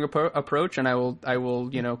Armstrong approach, and I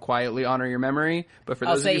will quietly honor your memory. But for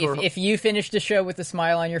those of you if you finish the show with a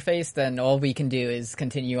smile on your face, then all we can do is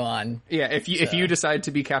continue on. Yeah, if you decide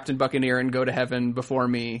to be Captain Buccaneer and go to heaven before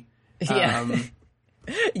me, yeah.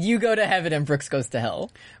 You go to heaven and Brooks goes to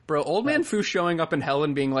hell. Bro, Old Man Fu showing up in hell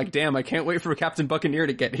and being like, damn, I can't wait for Captain Buccaneer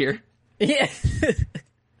to get here. Yeah.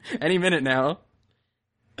 Any minute now.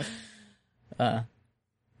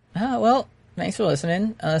 Well, thanks for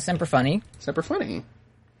listening. Semper Funny. Semper Funny.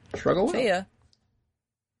 Struggle Well. See ya.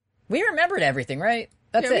 We remembered everything, right?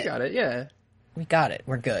 That's it. We got it, yeah. We got it.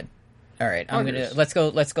 We're good. All right, let's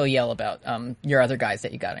go yell about your other guys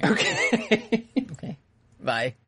that you got. Okay. Okay. Bye.